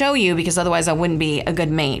not going to show you because otherwise I wouldn't be a good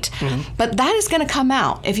mate. But that is going to come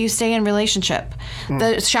out if you stay in relationship.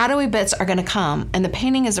 The shadowy bits are going to come, and the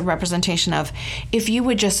painting is a representation of, if you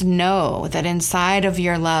would just know that inside of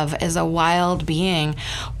your love is a wild being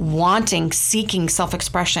wanting, seeking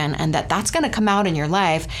self-expression, and that's going to come out in your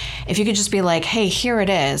life. If you could just be like, hey, here it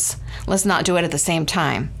is. Let's not do it at the same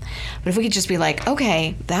time. But if we could just be like,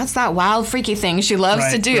 okay, that's that wild, freaky thing she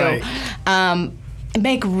loves to do.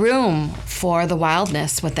 Make room for the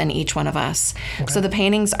wildness within each one of us. So the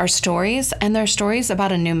paintings are stories, and they're stories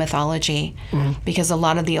about a new mythology, because a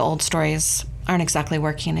lot of the old stories aren't exactly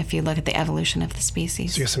working if you look at the evolution of the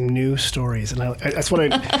species. So you have some new stories, and that's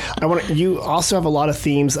what I want. You also have a lot of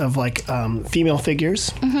themes of like female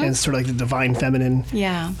figures and sort of like the divine feminine.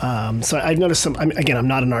 Yeah. So I've noticed some. I'm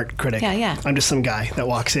not an art critic. Yeah. I'm just some guy that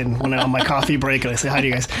walks in when I'm on my coffee break and I say hi to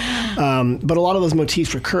you guys. But a lot of those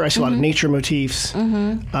motifs recur. I see a lot of nature motifs.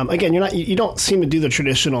 Again, you don't seem to do the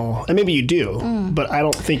traditional, and maybe you do, but I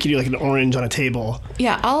don't think you do like an orange on a table.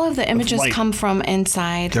 Yeah, all of the images come from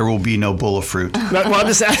inside. There will be no bowl of fruit. Well, I'm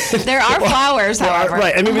just there are flowers, however.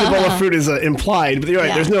 Right, and maybe the bowl of fruit is implied, but you're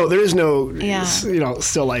right. There is no,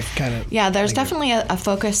 still life kind of. Yeah, there's definitely a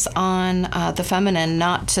focus on the feminine,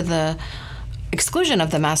 not to the exclusion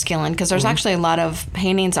of the masculine, because there's actually a lot of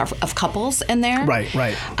paintings of couples in there. Right.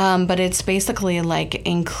 But it's basically like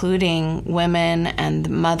including women and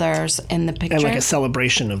mothers in the picture. And like a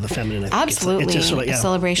celebration of the feminine. Absolutely. It's just sort of, a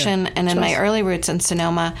celebration. And in my early roots in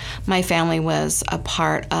Sonoma, my family was a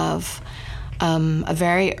part of a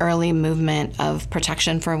very early movement of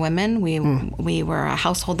protection for women. We were a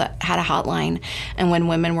household that had a hotline, and when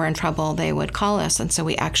women were in trouble, they would call us. And so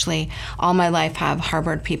we actually, all my life, have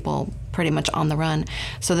harbored people pretty much on the run.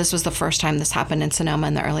 So this was the first time this happened in Sonoma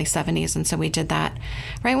in the early 70s, and so we did that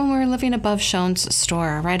right when we were living above Schoen's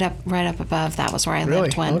store, right up above. That was where I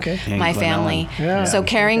lived when my family. So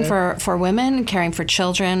caring for women, caring for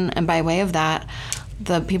children, and by way of that,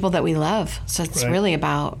 the people that we love. So it's really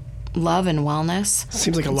about love and wellness.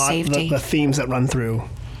 Seems like a lot of safety. the themes that run through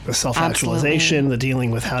the self-actualization, the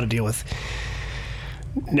dealing with how to deal with,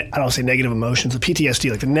 I don't want to say negative emotions, the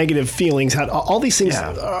PTSD, like the negative feelings, all these things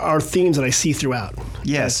are themes that I see throughout.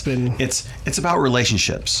 Yes, it's about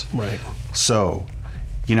relationships. Right. So,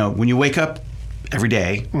 when you wake up every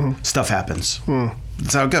day, stuff happens.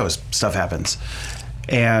 That's how it goes. Stuff happens.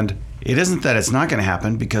 And it isn't that it's not going to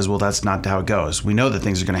happen, because, that's not how it goes. We know that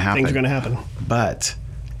things are going to happen. Things are going to happen. But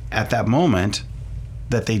at that moment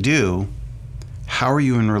that they do, how are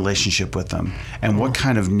you in relationship with them? And what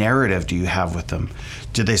kind of narrative do you have with them?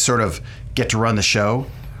 Do they sort of get to run the show?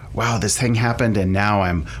 Wow, this thing happened, and now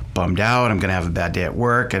I'm bummed out. I'm going to have a bad day at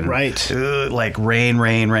work, and like rain,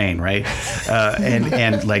 right?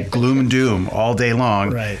 And like gloom and doom all day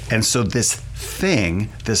long. Right. And so this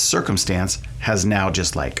circumstance has now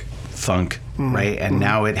just like thunk, right? And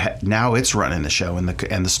now it's running the show and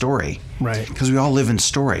the story, right? Because we all live in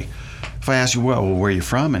story. If I ask you, where are you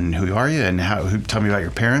from, and who are you, and tell me about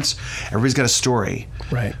your parents, everybody's got a story,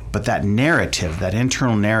 right? But that narrative, that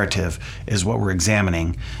internal narrative, is what we're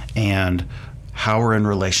examining, and how we're in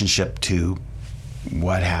relationship to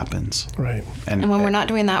what happens, right? And when we're not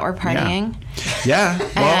doing that, we're partying. Yeah.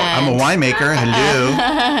 Well, I'm a winemaker.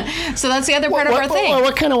 Hello. So that's the other part of our thing.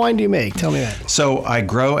 What kind of wine do you make? Tell me that. So I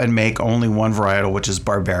grow and make only one varietal, which is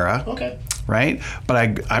Barbera. Okay. Right? But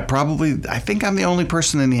I think I'm the only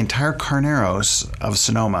person in the entire Carneros of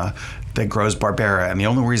Sonoma that grows Barbera. And the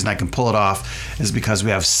only reason I can pull it off is because we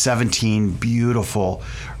have 17 beautiful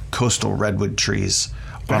coastal redwood trees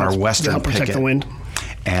on our western picket. Protect the wind.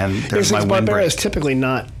 And there's my windbreak. Barbera is typically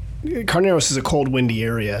not... Carneros is a cold, windy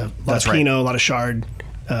area. A lot of Pinot, a lot of Chard.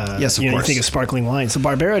 Yes, of course. You think of sparkling wine. So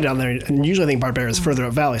Barbera down there, and usually I think Barbera is further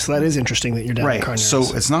up valley. So that is interesting that you're down in Carneros.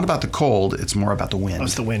 So it's not about the cold, it's more about the wind. Oh,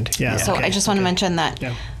 it's the wind, yeah. So I just want to mention that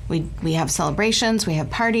We have celebrations, we have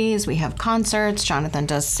parties, we have concerts. Jonathan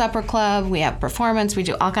does supper club, we have performance, we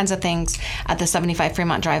do all kinds of things at the 75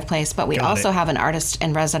 Fremont Drive place. But we also have an artist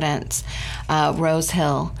in residence, Rose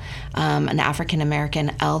Hill, an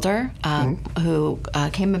African-American elder who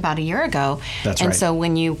came about a year ago. That's right. And so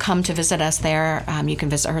when you come to visit us there, you can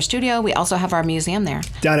visit her studio. We also have our museum there.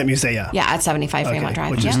 Down at Musette. Yeah, at 75 Fremont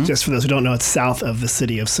Drive. Which is, just for those who don't know, it's south of the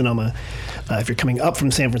city of Sonoma. If you're coming up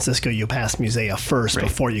from San Francisco, you pass Musette first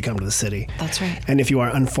before you come to the city. That's right. And if you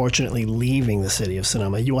are unfortunately leaving the city of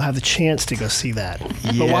Sonoma, you will have the chance to go see that.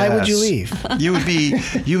 Yes. But why would you leave? You would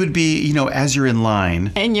be, as you're in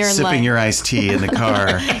line, sipping your iced tea in the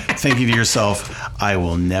car, thinking to yourself, I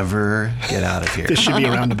will never get out of here. This should be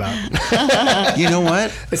a roundabout. You know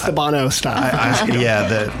what? It's the Bono style.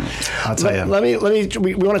 I'll tell you.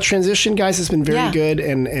 We want to transition, guys. It's been very good,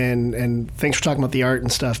 and thanks for talking about the art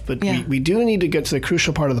and stuff. But we do need to get to the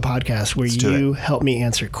crucial part of the podcast where you help me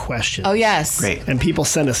answer questions. Oh, yes. Great. And people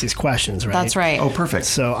send us these questions, right? That's right. Oh, perfect.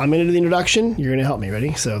 So I'm going to do the introduction. You're going to help me.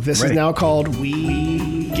 Ready? So this is now called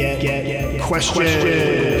We Get Questions.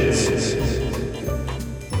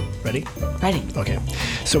 Ready? Ready. Okay.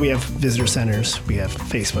 So we have visitor centers. We have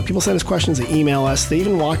Facebook. People send us questions. They email us. They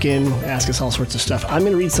even walk in, ask us all sorts of stuff. I'm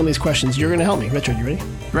going to read some of these questions. You're going to help me. Richard, you ready?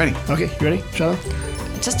 Ready. Okay. You ready, Shiloh?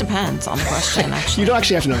 It just depends on the question, actually. You don't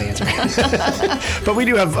actually have to know the answer. But we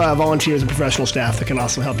do have volunteers and professional staff that can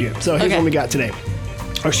also help you. So here's what we got today.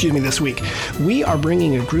 This week. We are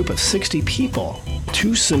bringing a group of 60 people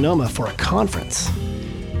to Sonoma for a conference.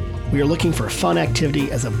 We are looking for a fun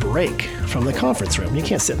activity as a break from the conference room. You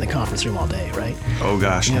can't sit in the conference room all day, right? Oh,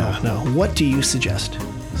 gosh, no. What do you suggest?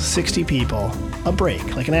 60 people, a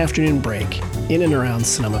break, like an afternoon break, in and around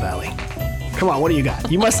Sonoma Valley. Come on, what do you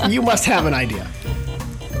got? You must have an idea.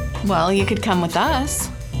 Well, you could come with us.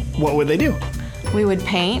 What would they do? We would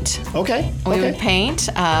paint. Okay. We would paint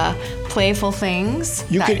playful things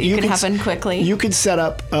that could happen quickly. You could set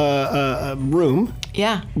up a room.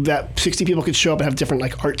 Yeah. That 60 people could show up and have different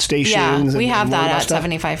art stations. Yeah, we have that at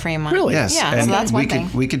 75 Fremont. Really? Yes. Yeah, and so that's one thing.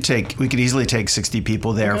 We could easily take 60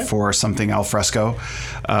 people there for something al fresco.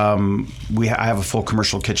 I have a full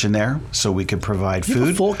commercial kitchen there, so we could provide food. You have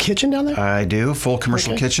a full kitchen down there? I do. Full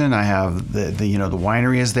commercial kitchen. I have the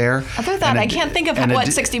winery is there. Other than that, I can't think of what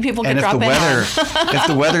 60 people could drop in on.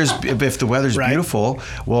 if the weather's beautiful,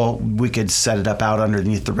 well, we could set it up out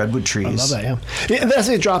underneath the redwood trees. I love that. Yeah, that's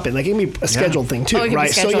a drop in. Like it can be a scheduled thing too,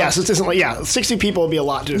 right? So so it isn't like 60 people would be a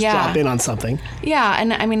lot to just drop in on something. Yeah,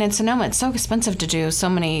 and I mean in Sonoma, it's so expensive to do so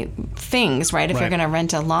many things, right? If you're going to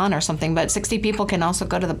rent a lawn or something, but 60 people can also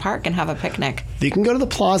go to the park and have a picnic. You can go to the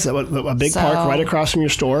plaza, a big park right across from your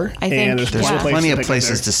store. I think there's plenty of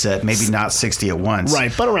places to sit. Maybe not 60 at once.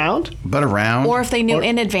 Right, but around. Or if they knew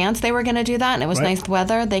in advance they were going to do that and it was nice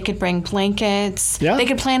weather, they could bring blankets. Yeah. They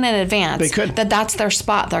could plan in advance. They could. That's their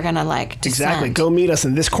spot they're going to like. Exactly. Go meet us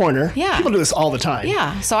in this corner. Yeah. People do this all the time.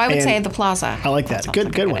 Yeah. So I would say the plaza. I like that.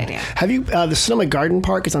 Good one. Idea. Have you, the Sonoma Garden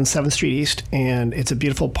Park is on 7th Street East, and it's a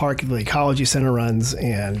beautiful park the Ecology Center runs,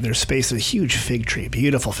 and there's space, a huge fig tree,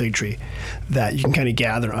 beautiful fig tree, that you can kind of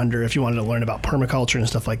gather under if you wanted to learn about permaculture and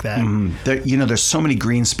stuff like that. Mm-hmm. There's so many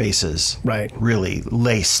green spaces, really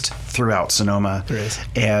laced throughout Sonoma. There is.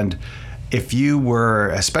 And if you were,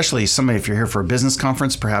 especially if you're here for a business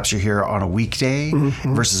conference, perhaps you're here on a weekday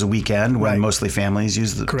versus a weekend when mostly families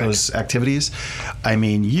use those activities. I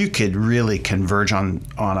mean, you could really converge on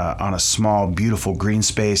a small, beautiful green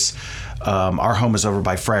space. Our home is over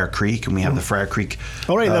by Friar Creek, and we have the Friar Creek.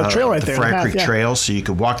 The trail right there. The Friar Creek Trail, so you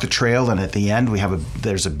could walk the trail, and at the end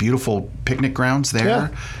there's a beautiful picnic grounds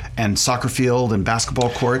there, and soccer field and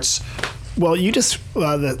basketball courts. Well, you just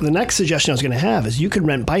the next suggestion I was going to have is you could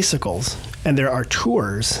rent bicycles, and there are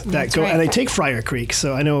tours that go, and they take Friar Creek.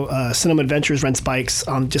 So I know Sonoma Adventures rents bikes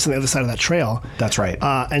just on the other side of that trail. That's right.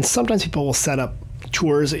 And sometimes people will set up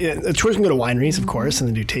tours. Tours can go to wineries, of course, and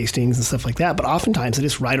then do tastings and stuff like that. But oftentimes they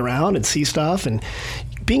just ride around and see stuff, and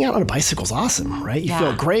being out on a bicycle is awesome, right? You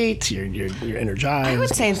feel great. You're energized. I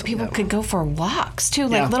would say people could go for walks too,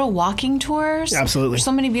 like little walking tours. Absolutely. There's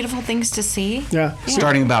so many beautiful things to see. Yeah.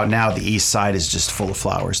 Starting about now, the east side is just full of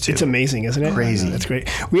flowers too. It's amazing, isn't it? Crazy. That's great.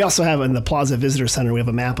 We also have in the Plaza Visitor Center, we have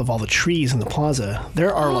a map of all the trees in the plaza.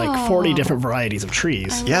 There are like 40 different varieties of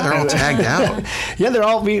trees. Yeah, they're all tagged out. Yeah, they're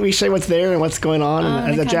all. We show what's there and what's going on.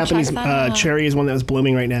 And the Japanese cherry is one that was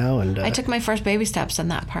blooming right now. And I took my first baby steps in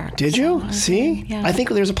that park. Did you? See? Yeah. I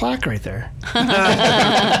think there's a plaque right there.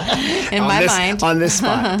 In my mind. On this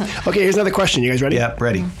spot. Okay, here's another question. You guys ready? Yep,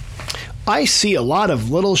 ready. I see a lot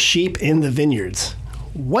of little sheep in the vineyards.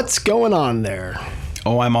 What's going on there?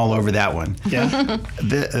 Oh, I'm all over that one. Yeah.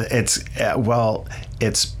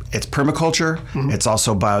 It's permaculture. It's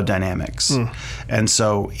also biodynamics. And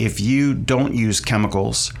so if you don't use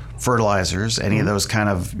chemicals, fertilizers, any of those kind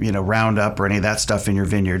of, Roundup or any of that stuff in your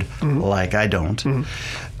vineyard, like I don't,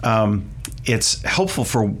 it's helpful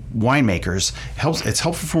for winemakers. It's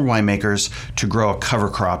helpful for winemakers to grow a cover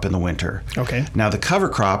crop in the winter. Okay. Now, the cover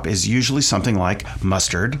crop is usually something like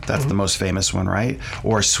mustard. That's the most famous one, right?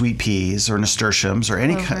 Or sweet peas or nasturtiums or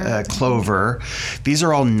any clover. These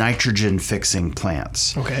are all nitrogen-fixing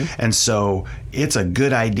plants. Okay. And so it's a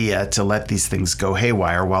good idea to let these things go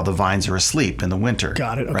haywire while the vines are asleep in the winter.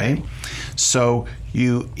 Got it. Okay. Right? So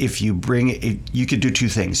if you bring it, you could do two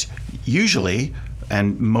things. Usually,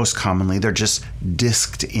 and most commonly, they're just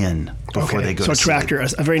disced in before they go to sleep.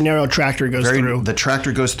 So a very narrow tractor goes through. The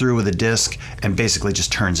tractor goes through with a disc and basically just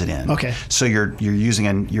turns it in. Okay. So you're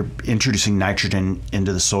introducing nitrogen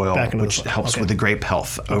into the soil, which helps with the grape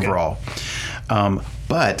health overall.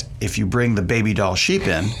 But if you bring the baby doll sheep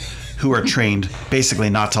in, who are trained basically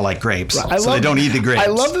not to like grapes, they don't eat the grapes. I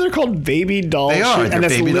love that they're called baby doll sheep. They are. They're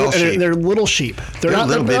baby doll sheep. They're little sheep. They're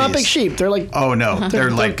not big sheep. They're like... Oh, no. They're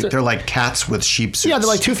like cats with sheep suits. Yeah, they're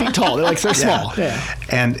like 2 feet tall. They're small. Yeah.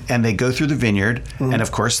 And they go through the vineyard, and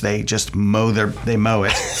of course they just mow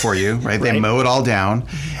it for you, right? They mow it all down,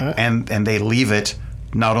 and they leave it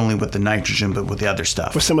not only with the nitrogen, but with the other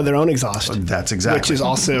stuff. With some of their own exhaust. That's exactly. Which is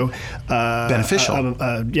also... beneficial.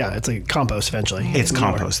 It's like compost eventually. It's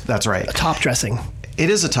compost. That's right. A top dressing. It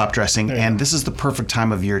is a top dressing, and this is the perfect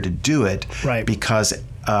time of year to do it. Right. Because...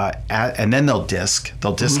 and then they'll disc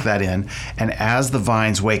that in, and as the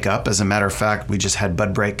vines wake up, as a matter of fact, we just had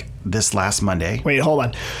bud break this last Monday. Wait, hold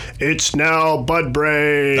on. It's now bud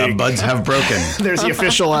break. The buds have broken. There's the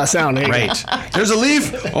official sound. Hey. Right. There's a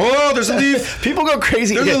leaf. Oh, there's a leaf. People go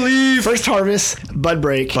crazy. There's a leaf. First harvest, bud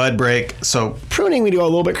break. Bud break. So pruning we do a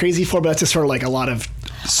little bit crazy for, but that's just sort of like a lot of...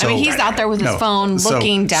 he's out there with his phone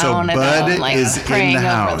looking down at them, like is praying in the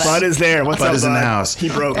house. over them. Bud is there. What's Bud up, is in the house. He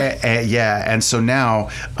broke. And so now,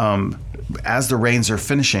 as the rains are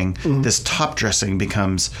finishing, this top dressing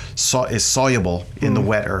is soluble in the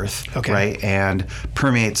wet earth, right, and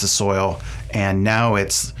permeates the soil. And now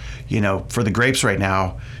it's, for the grapes right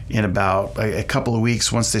now, in about a couple of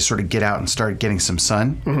weeks, once they sort of get out and start getting some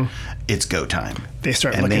sun, it's go time. They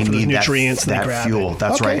start looking for the nutrients and that fuel.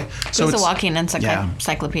 That's right. So it's a walking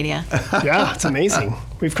encyclopedia. Yeah, it's amazing.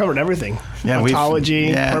 We've covered everything. Yeah,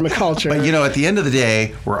 Ontology, permaculture. But at the end of the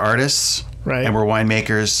day, we're artists, right? And we're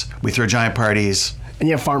winemakers. We throw giant parties. And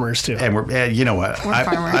you have farmers too. And you know what? We're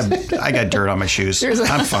farmers. I got dirt on my shoes.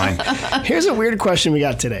 I'm fine. Here's a weird question we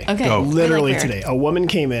got today. Okay. Go. Literally today. A woman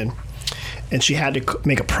came in and she had to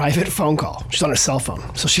make a private phone call. She's on her cell phone.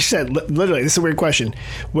 So she said, literally, this is a weird question.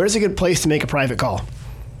 Where's a good place to make a private call?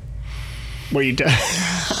 Where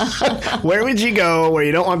would you go where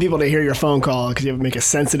you don't want people to hear your phone call because you have to make a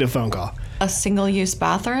sensitive phone call? A single-use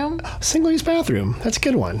bathroom? Single-use bathroom. That's a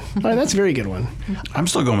good one. All right, that's a very good one. I'm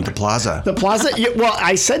still going with the plaza. The plaza? Well,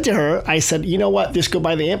 I said to her, you know what? Just go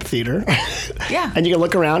by the amphitheater. Yeah. And you can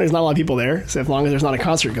look around. There's not a lot of people there. So as long as there's not a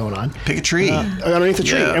concert going on. Pick a tree. Underneath the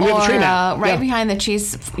tree. Yeah. And we have a tree now. Behind the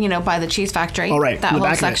cheese, by the cheese factory. Oh, right. That whole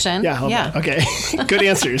back section. Yeah. Okay. Good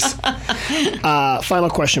answers. Final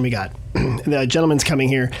question we got. The gentleman's coming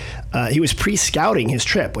here. He was pre-scouting his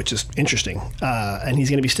trip, which is interesting. And he's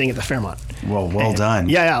going to be staying at the Fairmont. Well done.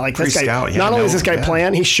 Yeah. Like this guy. Not only does this guy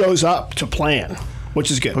plan, he shows up to plan, which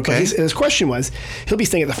is good. Okay. But his question was, he'll be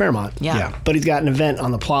staying at the Fairmont. Yeah. But he's got an event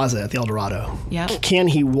on the plaza at the El Dorado. Yeah. Can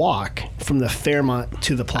he walk from the Fairmont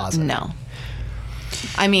to the plaza? No.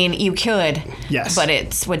 I mean, you could. Yes. But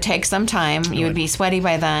it would take some time. You would be sweaty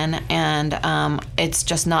by then, and it's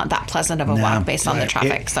just not that pleasant of a walk based on the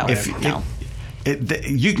traffic. No.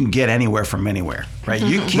 You can get anywhere from anywhere, right?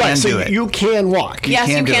 You can do it. You can walk. Yes,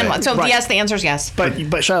 you can walk. So right. yes, the answer is yes.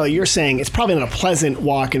 But Shiloh, you're saying it's probably not a pleasant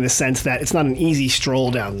walk in the sense that it's not an easy stroll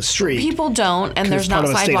down the street. People don't, and there's not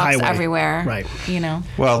sidewalks everywhere. Right.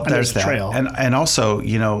 Well, there's that. Trail. And also,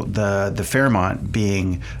 the Fairmont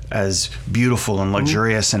being as beautiful and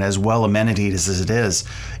luxurious and as well amenities as it is,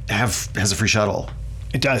 has a free shuttle.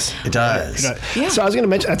 It does. It does. Yeah. So I was going to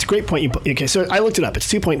mention, that's a great point. Okay, so I looked it up.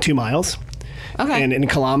 It's 2.2 miles. Okay. And in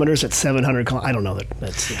kilometers, it's 700 kilometers. I don't know that.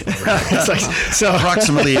 It's like, so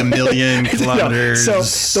approximately 1 million kilometers. No,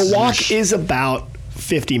 so the walk is about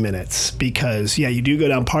 50 minutes because, you do go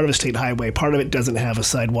down part of a state highway. Part of it doesn't have a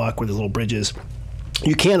sidewalk where there's little bridges.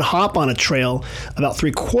 You can hop on a trail about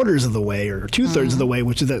 3/4 of the way or 2/3 of the way,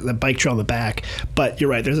 which is the bike trail in the back. But you're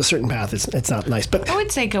right, there's a certain path. It's not nice. But I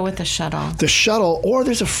would say go with the shuttle. The shuttle, or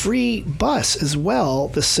there's a free bus as well,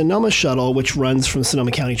 the Sonoma shuttle, which runs from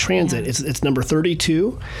Sonoma County Transit. Yeah. It's number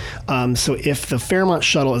 32. So if the Fairmont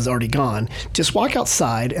shuttle is already gone, just walk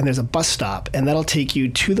outside and there's a bus stop, and that'll take you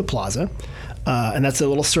to the plaza. And that's a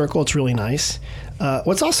little circle. It's really nice.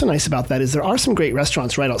 What's also nice about that is there are some great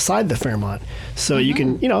restaurants right outside the Fairmont. So you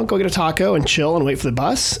can, go get a taco and chill and wait for the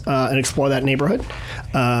bus and explore that neighborhood.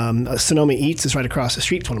 Sonoma Eats is right across the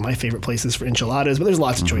street. It's one of my favorite places for enchiladas, but there's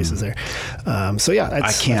lots of choices there.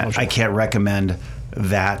 I can't recommend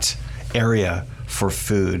that area for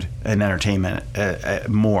food and entertainment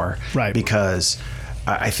more. Right. Because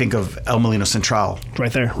I think of El Molino Central.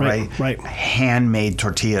 Right there. Right. Handmade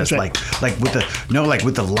tortillas, right. like with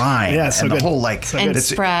the lime and the whole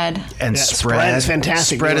spread. And spread is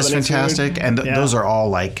fantastic. Spread is fantastic, and those are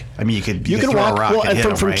all you could walk. A rock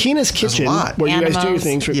and from Keena's Kitchen, where you guys do your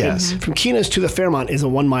things. From Keena's to the Fairmont is a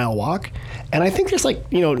 1 mile walk, and I think there's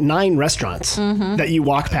 9 restaurants that you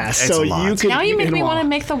walk past. It's so a lot. you could. Now you make me want to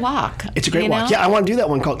make the walk. It's a great walk. Yeah, I want to do that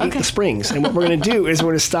one called Eat the Springs, and what we're going to do is we're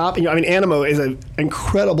going to stop. Animo is an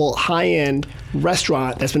incredible high-end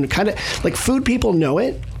restaurant that's been kind of food people know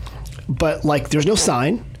it, but there's no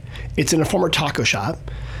sign. It's in a former taco shop.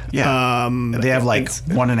 Yeah, they have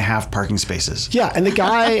 1.5 parking spaces. Yeah, and the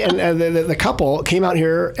guy and the couple came out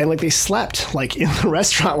here and they slept in the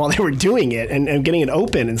restaurant while they were doing it and getting it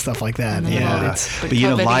open and stuff like that. But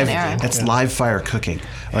live fire cooking.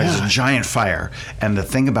 There's a giant fire, and the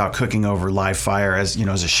thing about cooking over live fire, as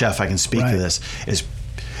a chef, I can speak to this, is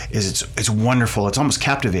it's wonderful. It's almost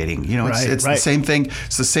captivating. It's the same thing.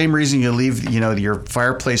 It's the same reason you leave your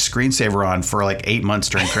fireplace screensaver on for 8 months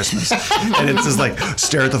during Christmas, and it's just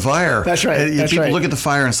stare at the fire. That's right. People look at the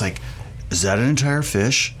fire and it's is that an entire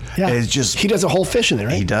fish? Yeah. And it's just he does a whole fish in there,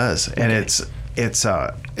 right? He does, and it's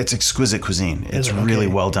exquisite cuisine. It's really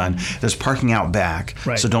well done. There's parking out back,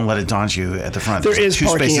 so don't let it daunt you at the front. There is 2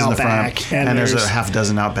 parking spaces out in the back, front, and there's a half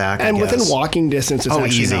dozen out back. And within walking distance, it's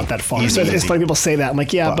actually not that far. It's funny people say that. I'm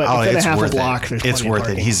like, but within a half a block, there's plenty it's worth of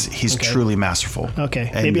parking. it. He's truly masterful. Okay,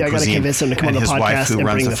 maybe I got to convince him to come on the podcast. And his wife, who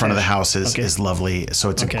runs the front of the house, is lovely. So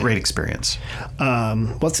it's a great experience.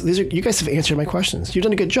 You guys have answered my questions. You've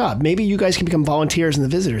done a good job. Maybe you guys can become volunteers in the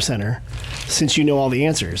visitor center, since you know all the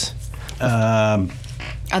answers. Are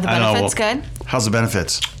the benefits good? How's the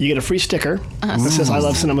benefits? You get a free sticker that says I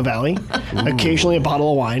love Sonoma Valley. Occasionally a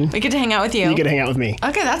bottle of wine. We get to hang out with you. You get to hang out with me.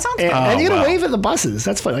 Okay, that sounds good. And you get to wave at the buses.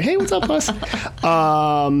 That's funny. Hey, what's up, bus?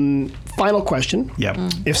 Final question. Yep.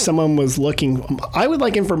 If someone was looking, I would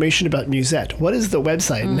like information about Musette. What is the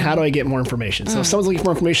website and how do I get more information? So if someone's looking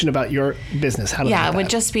for information about your business, how do they get that? It would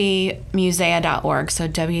just be musea.org. So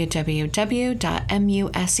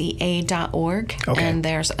www.musea.org. Okay. And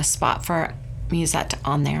there's a spot for Musette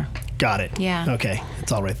on there. Got it. Yeah. Okay.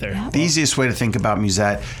 It's all right there. Yeah. The easiest way to think about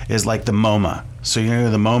Musette is like the MoMA. So you know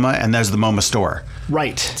the MoMA, and there's the MoMA store.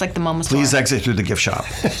 Right. It's like the MoMA store. Please exit through the gift shop.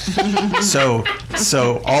 So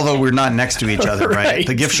although we're not next to each other, right?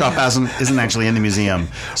 The gift shop isn't actually in the museum.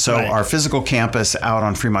 So our physical campus out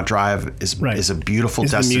on Fremont Drive is a beautiful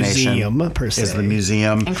destination. The museum per se. Is the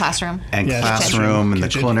museum and classroom and the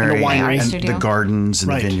culinary and the gardens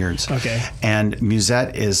and the vineyards. Okay. And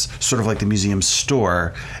Musette is sort of like the museum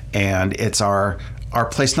store, and it's our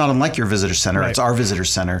place, not unlike your visitor center. It's our visitor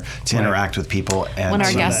center to interact with people and when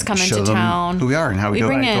our guests come into town, who we are and how we go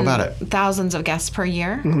about it. Thousands of guests per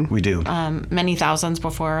year. Mm-hmm. We do. Many thousands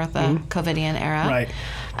before the COVIDian era. Right.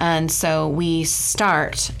 And so we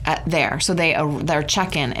start at there. So their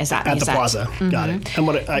check-in is at the plaza. Got it. And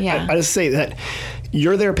what I just say that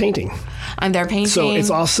you're there painting. I'm there painting. So it's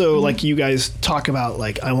also like you guys talk about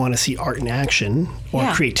I want to see art in action or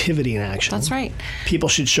creativity in action. That's right. People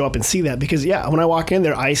should show up and see that because when I walk in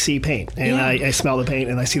there, I see paint and I smell the paint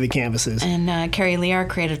and I see the canvases. And Carrie Lee, our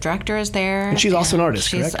creative director, is there. And she's also an artist,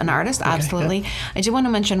 She's correct? An artist, absolutely. Yeah. I do want to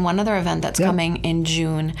mention one other event that's coming in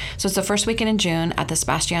June. So it's the first weekend in June at the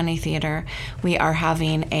Sebastiani Theater. We are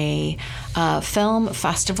having a film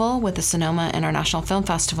festival with the Sonoma International Film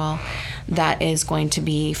Festival that is going to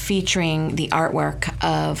be featuring the artwork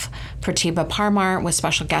of Pratibha Parmar with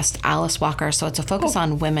special guest Alice Walker. So it's a focus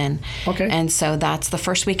on women. Okay. And so that's the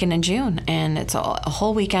first weekend in June, and it's a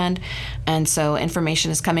whole weekend. And so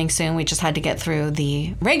information is coming soon. We just had to get through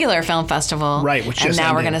the regular film festival. Right, which and just now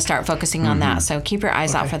ended. We're going to start focusing on that. So keep your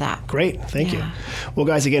eyes out for that. Great. Thank you. Well,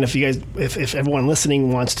 guys, again, if if everyone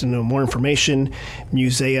listening wants to know more information,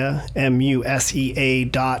 Musea,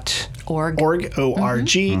 MUSEA.org. Org,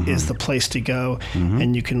 O-R-G, is the place to go.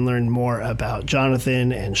 And you can learn more about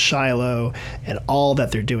Jonathan and Shiloh and all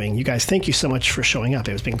that they're doing. You guys, thank you so much for showing up.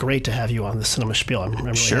 It's been great to have you on the Sonoma Spiel. I'm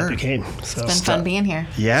really happy you came. So. It's been fun being here.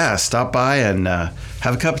 Yeah, stop by and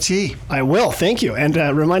have a cup of tea. I will. Thank you. And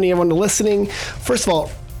reminding everyone listening, first of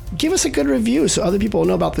all, give us a good review so other people will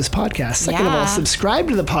know about this podcast. Second of all, subscribe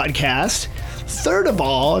to the podcast. Third of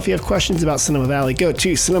all, if you have questions about Sonoma Valley, go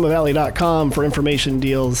to sonomavalley.com for information,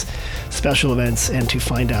 deals, special events, and to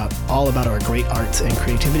find out all about our great arts and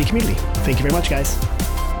creativity community. Thank you very much, guys.